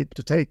get paid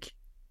to take.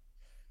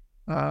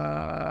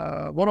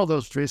 One of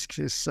those risks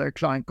is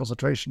client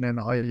concentration in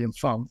a high yield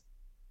fund.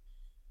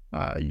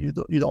 You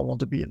don't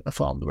want to be in a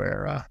fund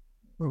where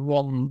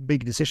one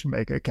big decision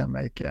maker can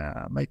make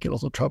a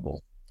lot of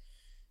trouble.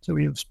 So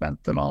we've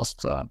spent the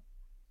last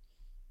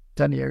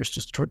 10 years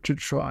just to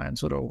try and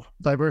sort of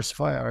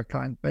diversify our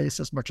client base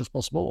as much as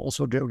possible,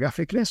 also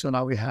geographically. So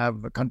now we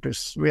have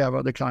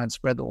other clients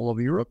spread all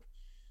over Europe,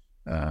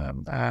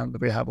 and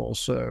we have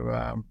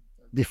also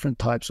different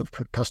types of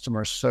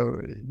customers.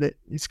 So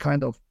it's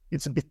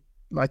a bit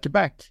like a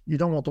bank. You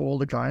don't want all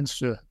the clients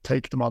to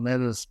take the money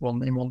in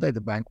one day.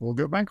 The bank will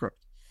go bankrupt.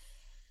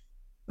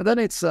 But then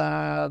it's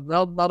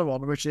another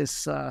one, which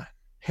is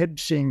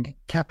hedging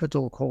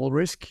capital call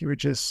risk,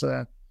 which is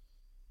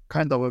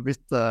kind of a bit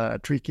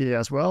tricky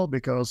as well,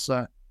 because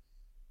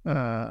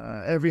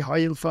every high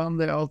yield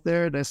fund out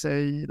there, they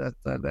say that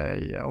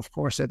they, of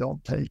course, they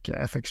don't take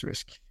FX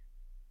risk.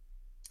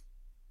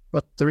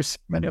 But the risk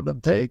many of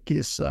them take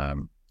is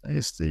the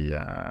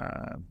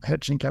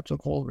hedging capital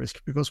call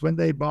risk, because when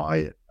they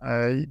buy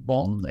a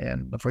bond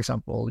in, for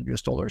example,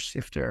 US dollars,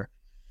 if they're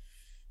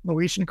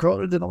Norwegian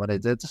kroner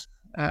denominated,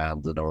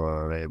 and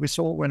we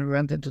saw when we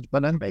went into the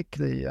pandemic,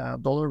 the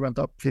dollar went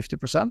up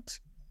 50%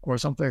 or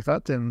something like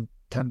that in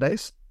 10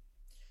 days.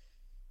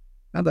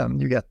 And then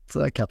you get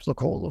a capital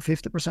call of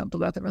 50% of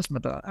that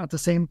investment. At the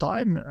same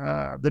time,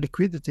 the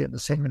liquidity in the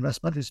same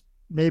investment is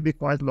maybe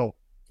quite low.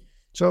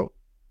 So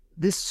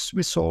this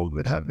we solved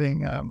with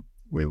having,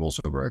 we've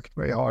also worked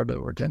very hard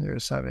over 10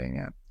 years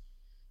having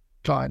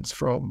clients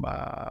from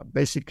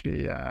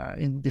basically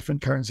in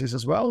different currencies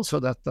as well, so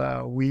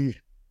that we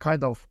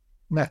kind of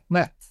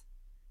net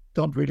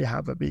don't really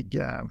have a big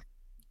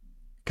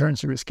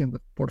currency risk in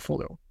the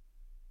portfolio.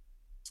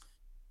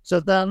 So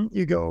then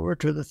you go over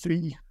to the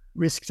three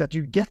risks that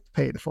you get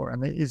paid for,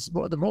 and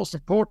the most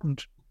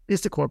important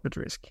is the corporate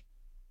risk.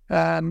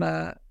 And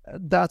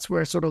that's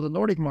where sort of the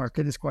Nordic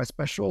market is quite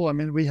special. I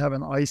mean, we have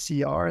an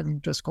ICR, an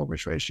interest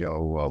coverage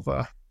ratio of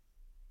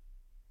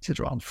it's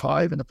around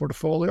 5 in the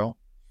portfolio.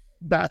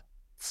 That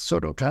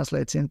sort of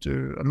translates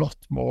into a lot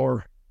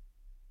more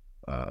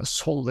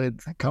solid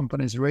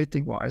companies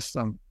rating-wise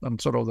than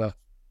sort of the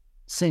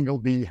single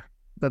B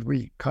that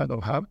we kind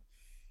of have.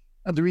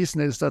 And the reason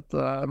is that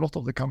a lot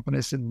of the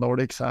companies in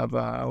Nordics have,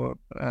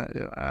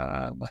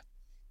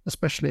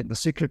 especially in the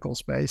cyclical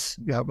space,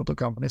 you have a lot of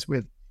companies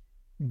with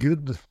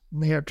good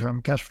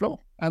near-term cash flow,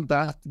 and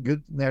that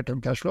good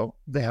near-term cash flow,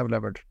 they have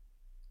levered.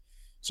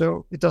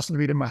 So it doesn't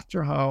really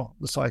matter how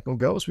the cycle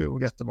goes, we will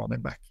get the money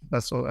back.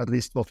 That's at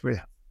least what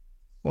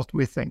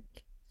we think.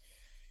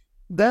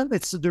 Then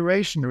it's the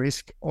duration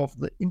risk of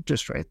the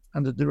interest rate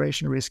and the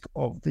duration risk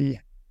of the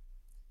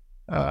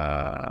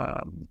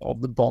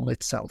bond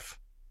itself.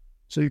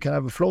 So you can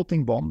have a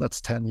floating bond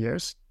that's 10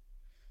 years.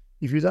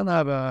 If you then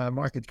have a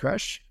market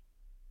crash,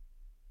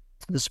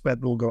 the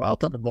spread will go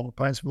out and the bond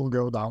price will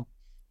go down,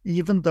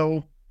 even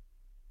though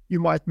you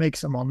might make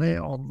some money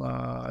on,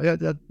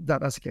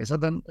 that's the case.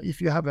 And then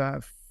if you have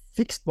a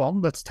fixed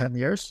bond that's 10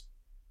 years,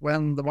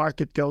 when the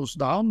market goes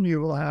down, you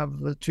will have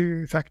the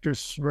two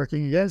factors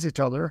working against each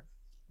other.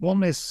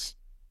 One is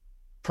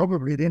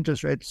probably the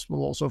interest rates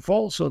will also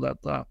fall, so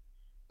that the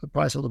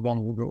price of the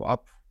bond will go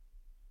up.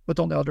 But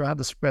on the other hand,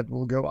 the spread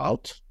will go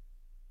out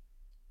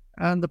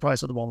and the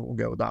price of the bond will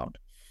go down.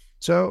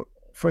 So,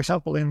 for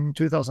example, in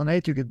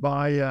 2008, you could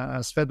buy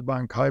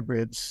Swedbank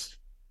hybrids,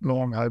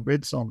 long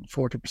hybrids on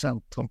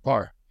 40% on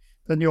par.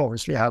 Then you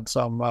obviously had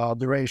some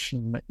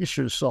duration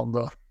issues on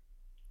the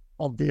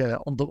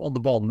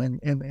bond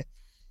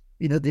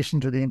in addition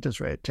to the interest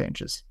rate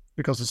changes,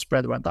 because the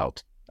spread went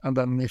out. And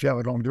then if you have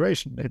a long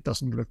duration, it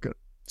doesn't look good.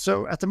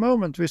 So at the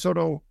moment,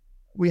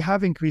 we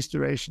have increased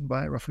duration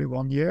by roughly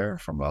 1 year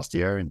from last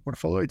year in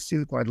portfolio. It's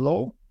still quite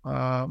low,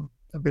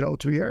 below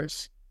 2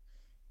 years.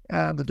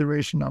 And the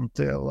duration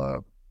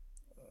until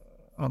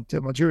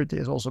maturity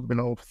is also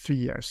below 3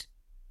 years,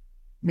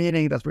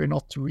 meaning that we're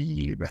not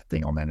really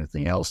betting on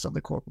anything else than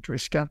the corporate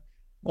risk. And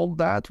all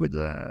that with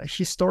a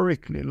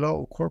historically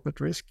low corporate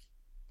risk,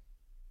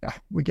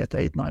 we get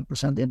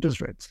 8-9%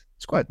 interest rates.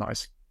 It's quite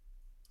nice.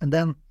 And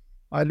then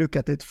I look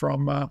at it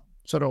from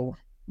sort of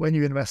when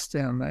you invest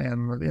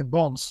in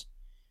bonds,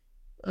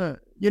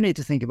 you need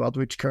to think about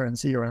which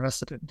currency you're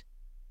invested in.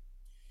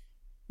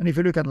 And if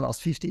you look at the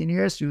last 15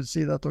 years, you'll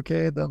see that,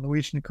 okay, the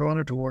Norwegian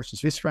kroner towards the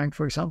Swiss franc,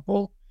 for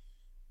example,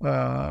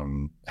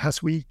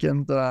 has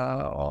weakened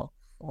on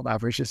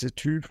average, is it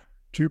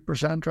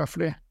 2%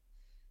 roughly,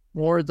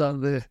 more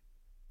than the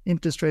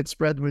interest rate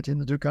spread within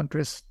the two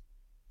countries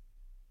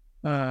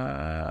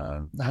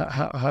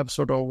have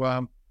sort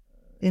of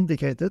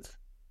indicated.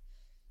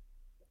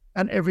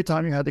 And every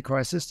time you had the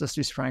crisis, the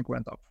Swiss franc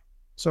went up.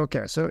 So,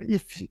 okay, so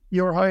if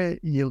your high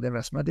yield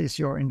investment is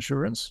your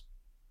insurance,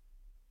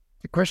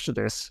 the question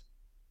is,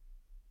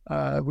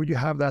 would you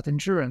have that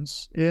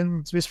insurance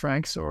in Swiss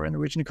francs or in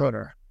Norwegian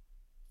kroner?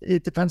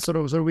 It depends sort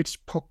of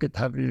which pocket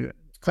have you,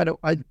 kind of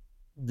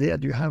idea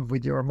do you have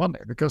with your money,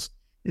 because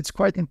it's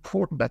quite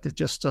important that it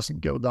just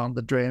doesn't go down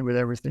the drain with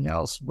everything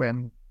else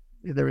when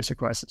there is a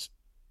crisis.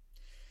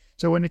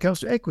 So when it comes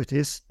to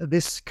equities,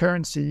 this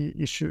currency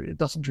issue, it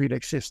doesn't really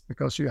exist,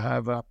 because you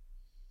have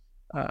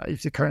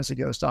if the currency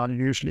goes down,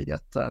 you usually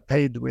get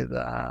paid with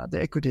the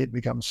equity. It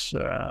becomes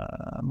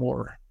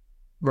more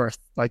worth.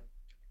 Like,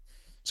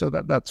 so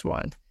that's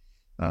why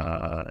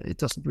it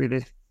doesn't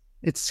really.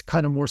 It's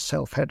kind of more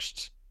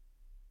self-hedged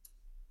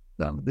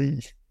than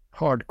the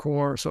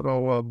hardcore sort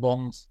of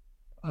bonds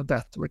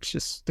debt, which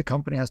is the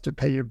company has to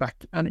pay you back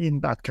and in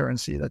that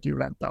currency that you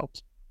lent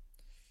out.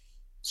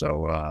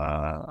 So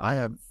I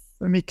have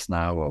a mix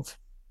now of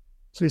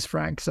Swiss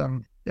francs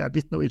and a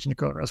bit Norwegian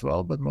kroner as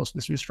well, but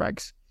mostly Swiss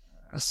francs.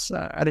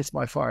 And it's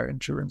my fire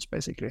insurance,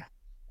 basically.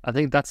 I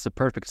think that's the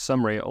perfect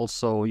summary.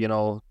 Also,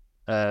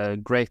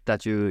 great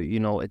that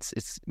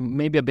it's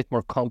maybe a bit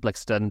more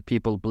complex than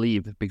people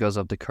believe because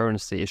of the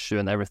currency issue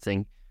and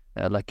everything,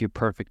 like you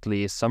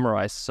perfectly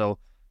summarized. So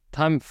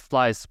time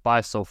flies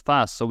by so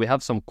fast. So we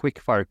have some quick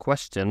fire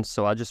questions.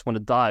 So I just want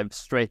to dive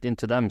straight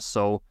into them.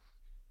 So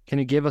can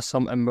you give us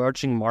some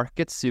emerging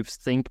markets you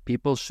think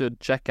people should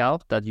check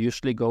out that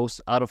usually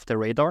goes out of the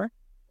radar?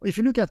 If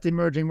you look at the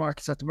emerging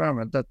markets at the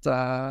moment,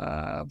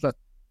 that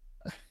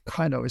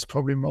kind of is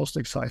probably most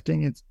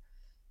exciting. It's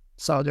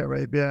Saudi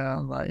Arabia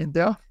and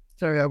India.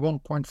 There are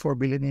 1.4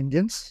 billion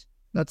Indians.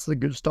 That's a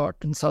good start.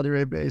 And Saudi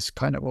Arabia is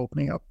kind of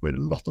opening up with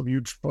a lot of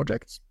huge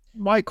projects.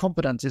 My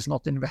competence is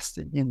not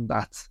investing in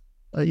that,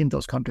 in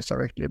those countries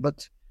directly,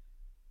 but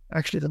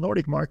actually the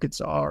Nordic markets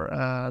are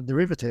a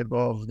derivative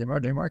of the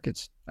emerging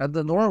markets. And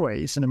the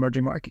Norway is an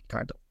emerging market,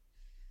 kind of.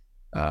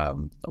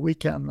 We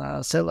can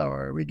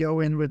we go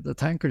in with the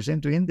tankers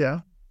into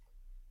India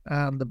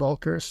and the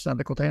bulkers and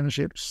the container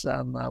ships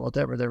and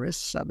whatever there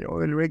is and the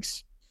oil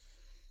rigs.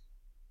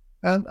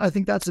 And I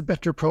think that's a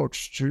better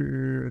approach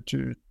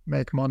to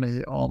make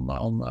money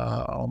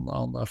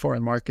on a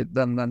foreign market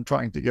than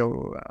trying to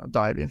go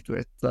dive into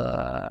it.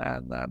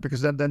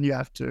 Because then you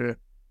have to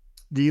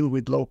deal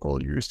with local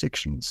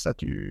jurisdictions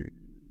that you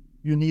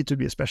need to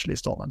be a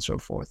specialist on and so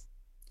forth.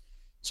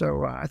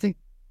 So I think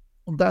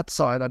on that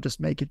side, I just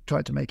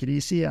try to make it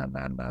easy and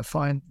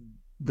find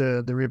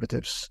the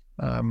derivatives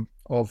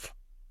of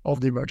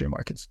the emerging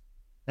markets.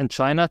 And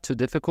China too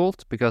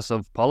difficult because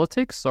of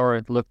politics,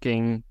 or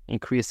looking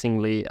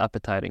increasingly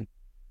appetizing?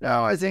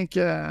 No, I think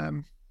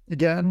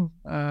again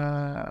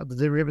the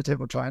derivative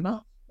of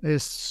China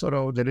is sort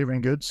of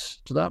delivering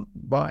goods to them,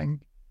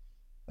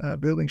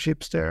 building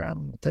ships there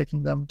and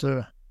taking them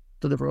to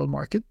the world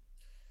market.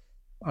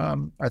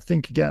 I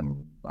think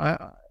again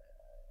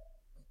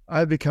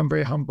I've become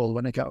very humble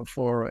when it comes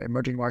for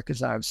emerging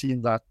markets. I've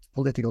seen that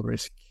political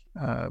risk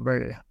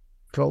very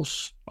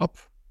close up.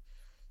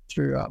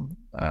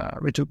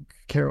 We took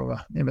care of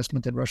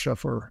investment in Russia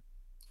for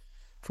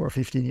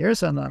 15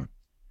 years, and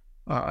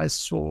I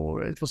saw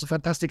it was a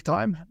fantastic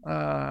time.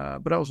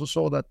 But I also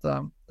saw that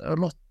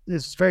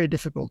it's very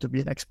difficult to be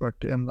an expert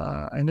in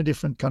a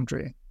different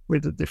country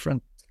with a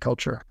different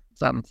culture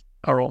than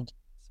our own.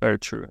 Very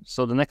true.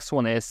 So the next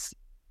one is,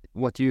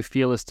 what do you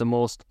feel is the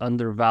most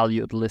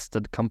undervalued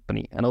listed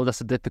company? I know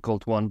that's a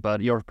difficult one, but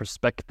your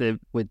perspective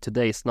with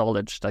today's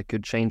knowledge that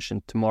could change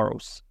in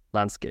tomorrow's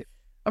landscape.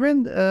 I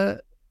mean,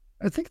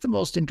 I think the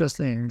most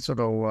interesting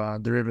sort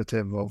of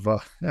derivative of,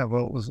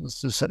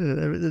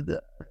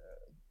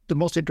 the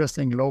most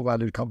interesting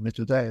low-valued company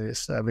today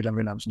is Wilhelm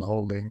Wilhelmsen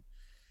Holding.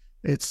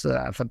 It's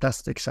a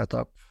fantastic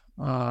setup.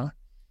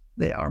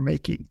 They are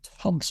making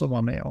tons of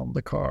money on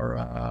the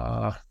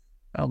car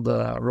and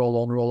the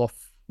roll-on,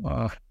 roll-off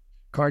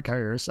car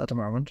carriers at the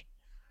moment.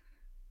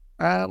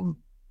 And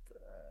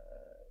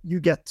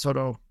you get sort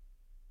of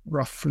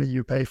roughly,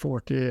 you pay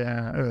 40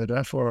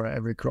 öre for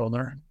every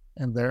kroner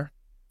in there.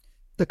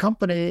 The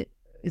company,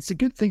 it's a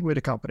good thing with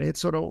the company.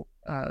 It's sort of,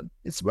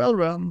 it's well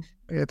run.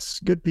 It's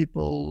good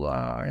people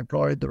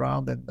employed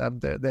around,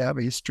 and they have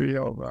a history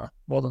of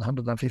more than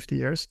 150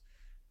 years.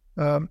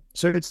 So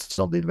it's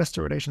on the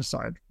investor relations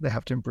side, they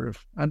have to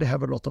improve, and they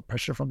have a lot of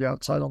pressure from the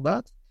outside on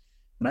that.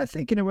 And I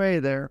think in a way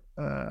there,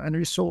 and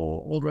we saw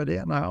already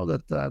now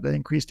that they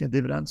increased in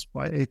dividends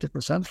by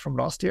 80% from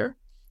last year.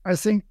 I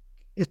think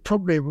it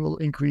probably will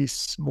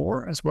increase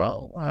more as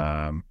well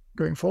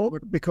going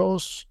forward,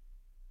 because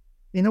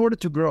in order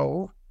to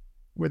grow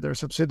with their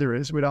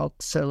subsidiaries without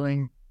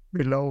selling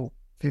below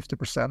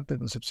 50% in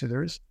the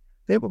subsidiaries,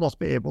 they will not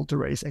be able to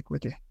raise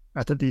equity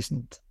at a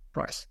decent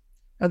price.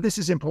 And this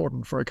is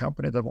important for a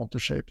company that wants to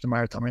shape the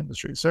maritime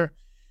industry. So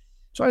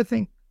I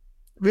think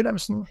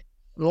Wilhelmsen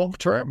long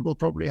term will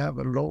probably have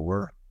a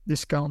lower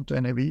discount to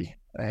NAV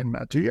in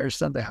 2 years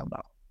than they have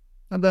now.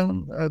 And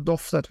then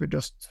DOF that we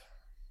just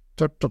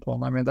touched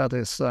upon, I mean, that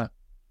is a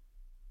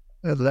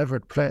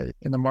levered play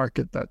in a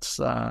market that's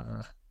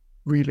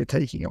really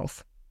taking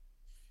off,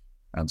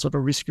 and sort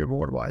of risk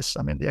reward wise,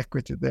 I mean, the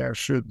equity there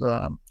should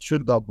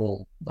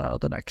double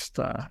the next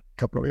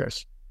couple of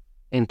years.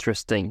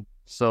 Interesting.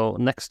 So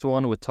next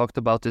one, we talked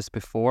about this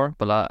before,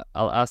 but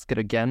I'll ask it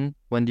again.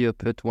 When do you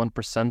put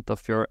 1%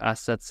 of your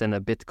assets in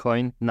a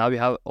Bitcoin? Now you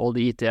have all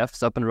the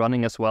ETFs up and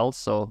running as well.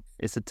 So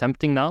is it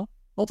tempting now?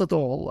 Not at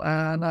all.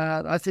 And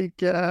I think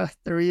the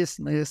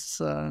reason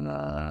is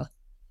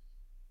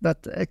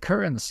a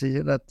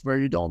currency that where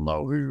you don't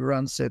know who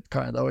runs it,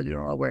 kind of, you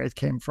don't know where it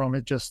came from,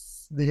 it's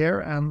just there,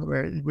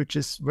 and which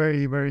is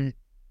very, very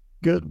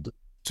good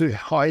to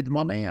hide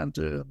money and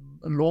to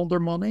launder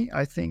money.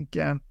 I think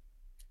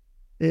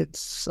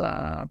it's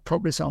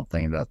probably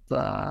something that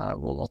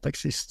will not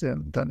exist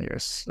in 10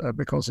 years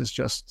because it's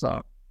just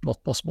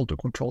not possible to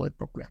control it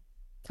properly.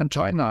 And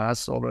China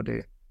has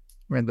already,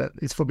 that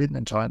it's forbidden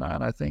in China,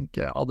 and I think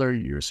other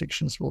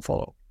jurisdictions will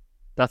follow.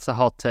 That's a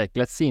hot take.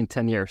 Let's see in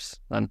 10 years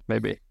and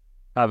maybe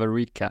have a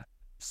recap.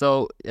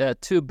 So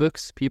 2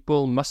 books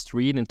people must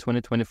read in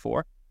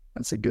 2024.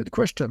 That's a good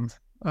question.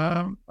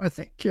 I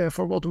think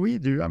for what we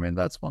do,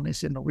 that's one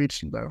is in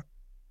Norwegian though.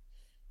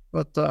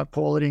 But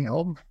Paul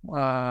Ringholm,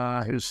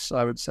 who's,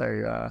 I would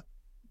say,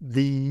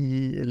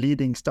 the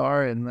leading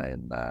star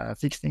in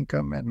fixed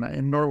income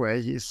in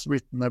Norway, he's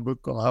written a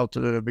book on how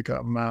to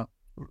become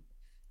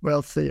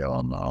wealthy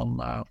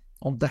on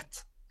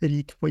debt,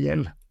 rik på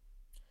gjeld.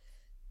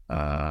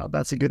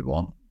 That's a good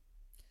one.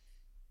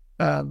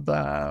 And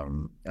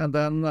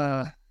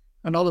then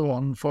another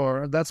one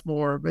that's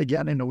more,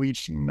 again, in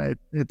Norwegian.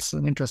 It's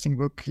an interesting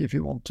book if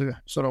you want to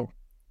sort of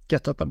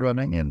get up and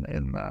running in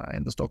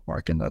the stock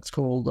market. That's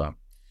called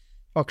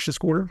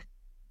Aksjeskolen,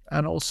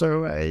 and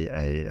also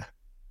a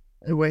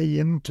way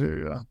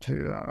into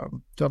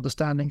to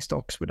understanding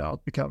stocks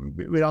without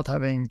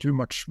having too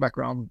much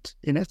background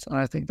in it. And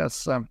I think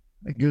that's a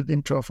good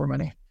intro for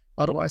many.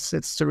 Otherwise,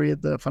 it's to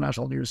read the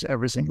financial news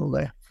every single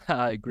day.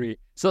 I agree.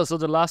 So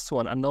the last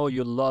one, I know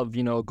you love,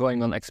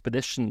 going on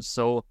expeditions.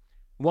 So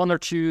 1 or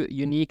 2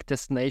 unique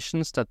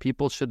destinations that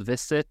people should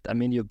visit.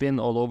 You've been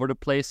all over the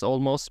place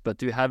almost, but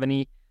do you have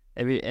any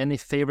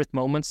favorite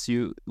moments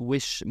you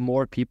wish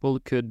more people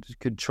could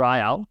try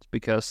out?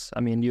 Because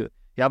you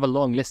have a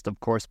long list, of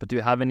course, but do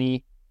you have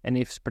any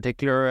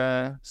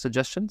particular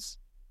suggestions?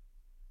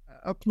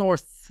 Up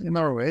north in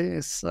Norway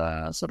is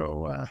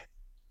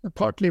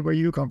partly where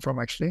you come from,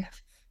 actually.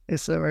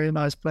 It's a very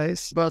nice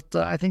place, but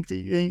I think the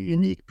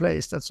unique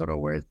place that's sort of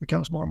where it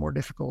becomes more and more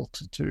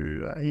difficult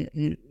to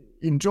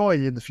enjoy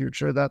in the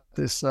future, that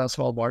is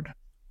Svalbard.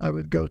 I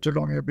would go to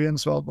Longyearbyen and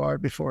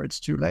Svalbard before it's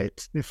too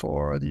late,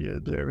 before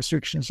the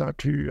restrictions are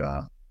too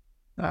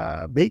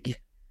big.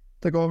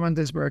 The government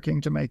is working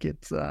to make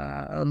it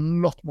a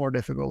lot more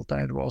difficult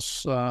than it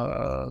was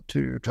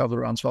to travel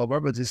around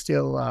Svalbard, but it's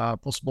still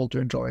possible to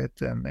enjoy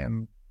it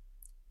in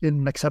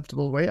an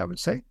acceptable way, I would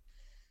say.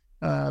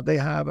 They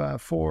have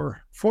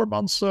 4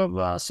 months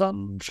of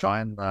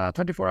sunshine,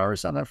 24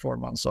 hours, and then 4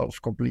 months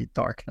of complete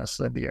darkness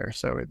in the year.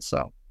 So it's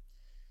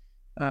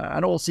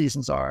and all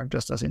seasons are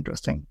just as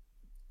interesting.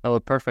 Oh,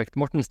 perfect.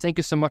 Morten, thank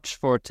you so much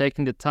for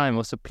taking the time. It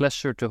was a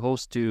pleasure to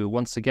host you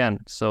once again.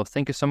 So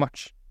thank you so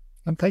much.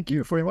 And thank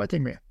you for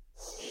inviting me.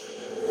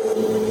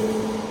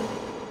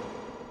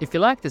 If you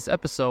like this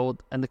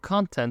episode and the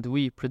content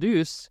we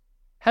produce,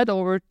 head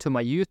over to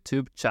my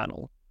YouTube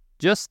channel.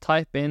 Just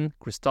type in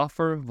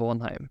Christopher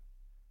Vonheim.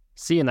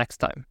 See you next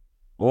time.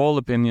 All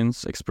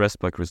opinions expressed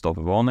by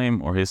Christopher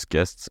Vonheim or his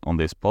guests on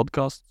this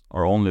podcast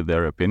are only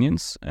their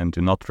opinions and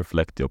do not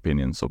reflect the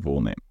opinions of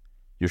Vonheim.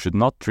 You should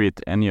not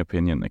treat any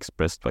opinion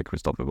expressed by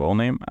Christopher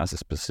Vonheim as a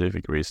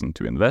specific reason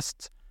to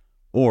invest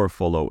or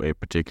follow a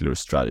particular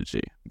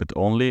strategy, but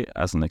only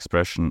as an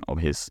expression of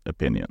his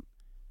opinion.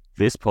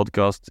 This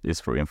podcast is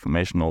for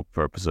informational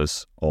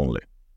purposes only.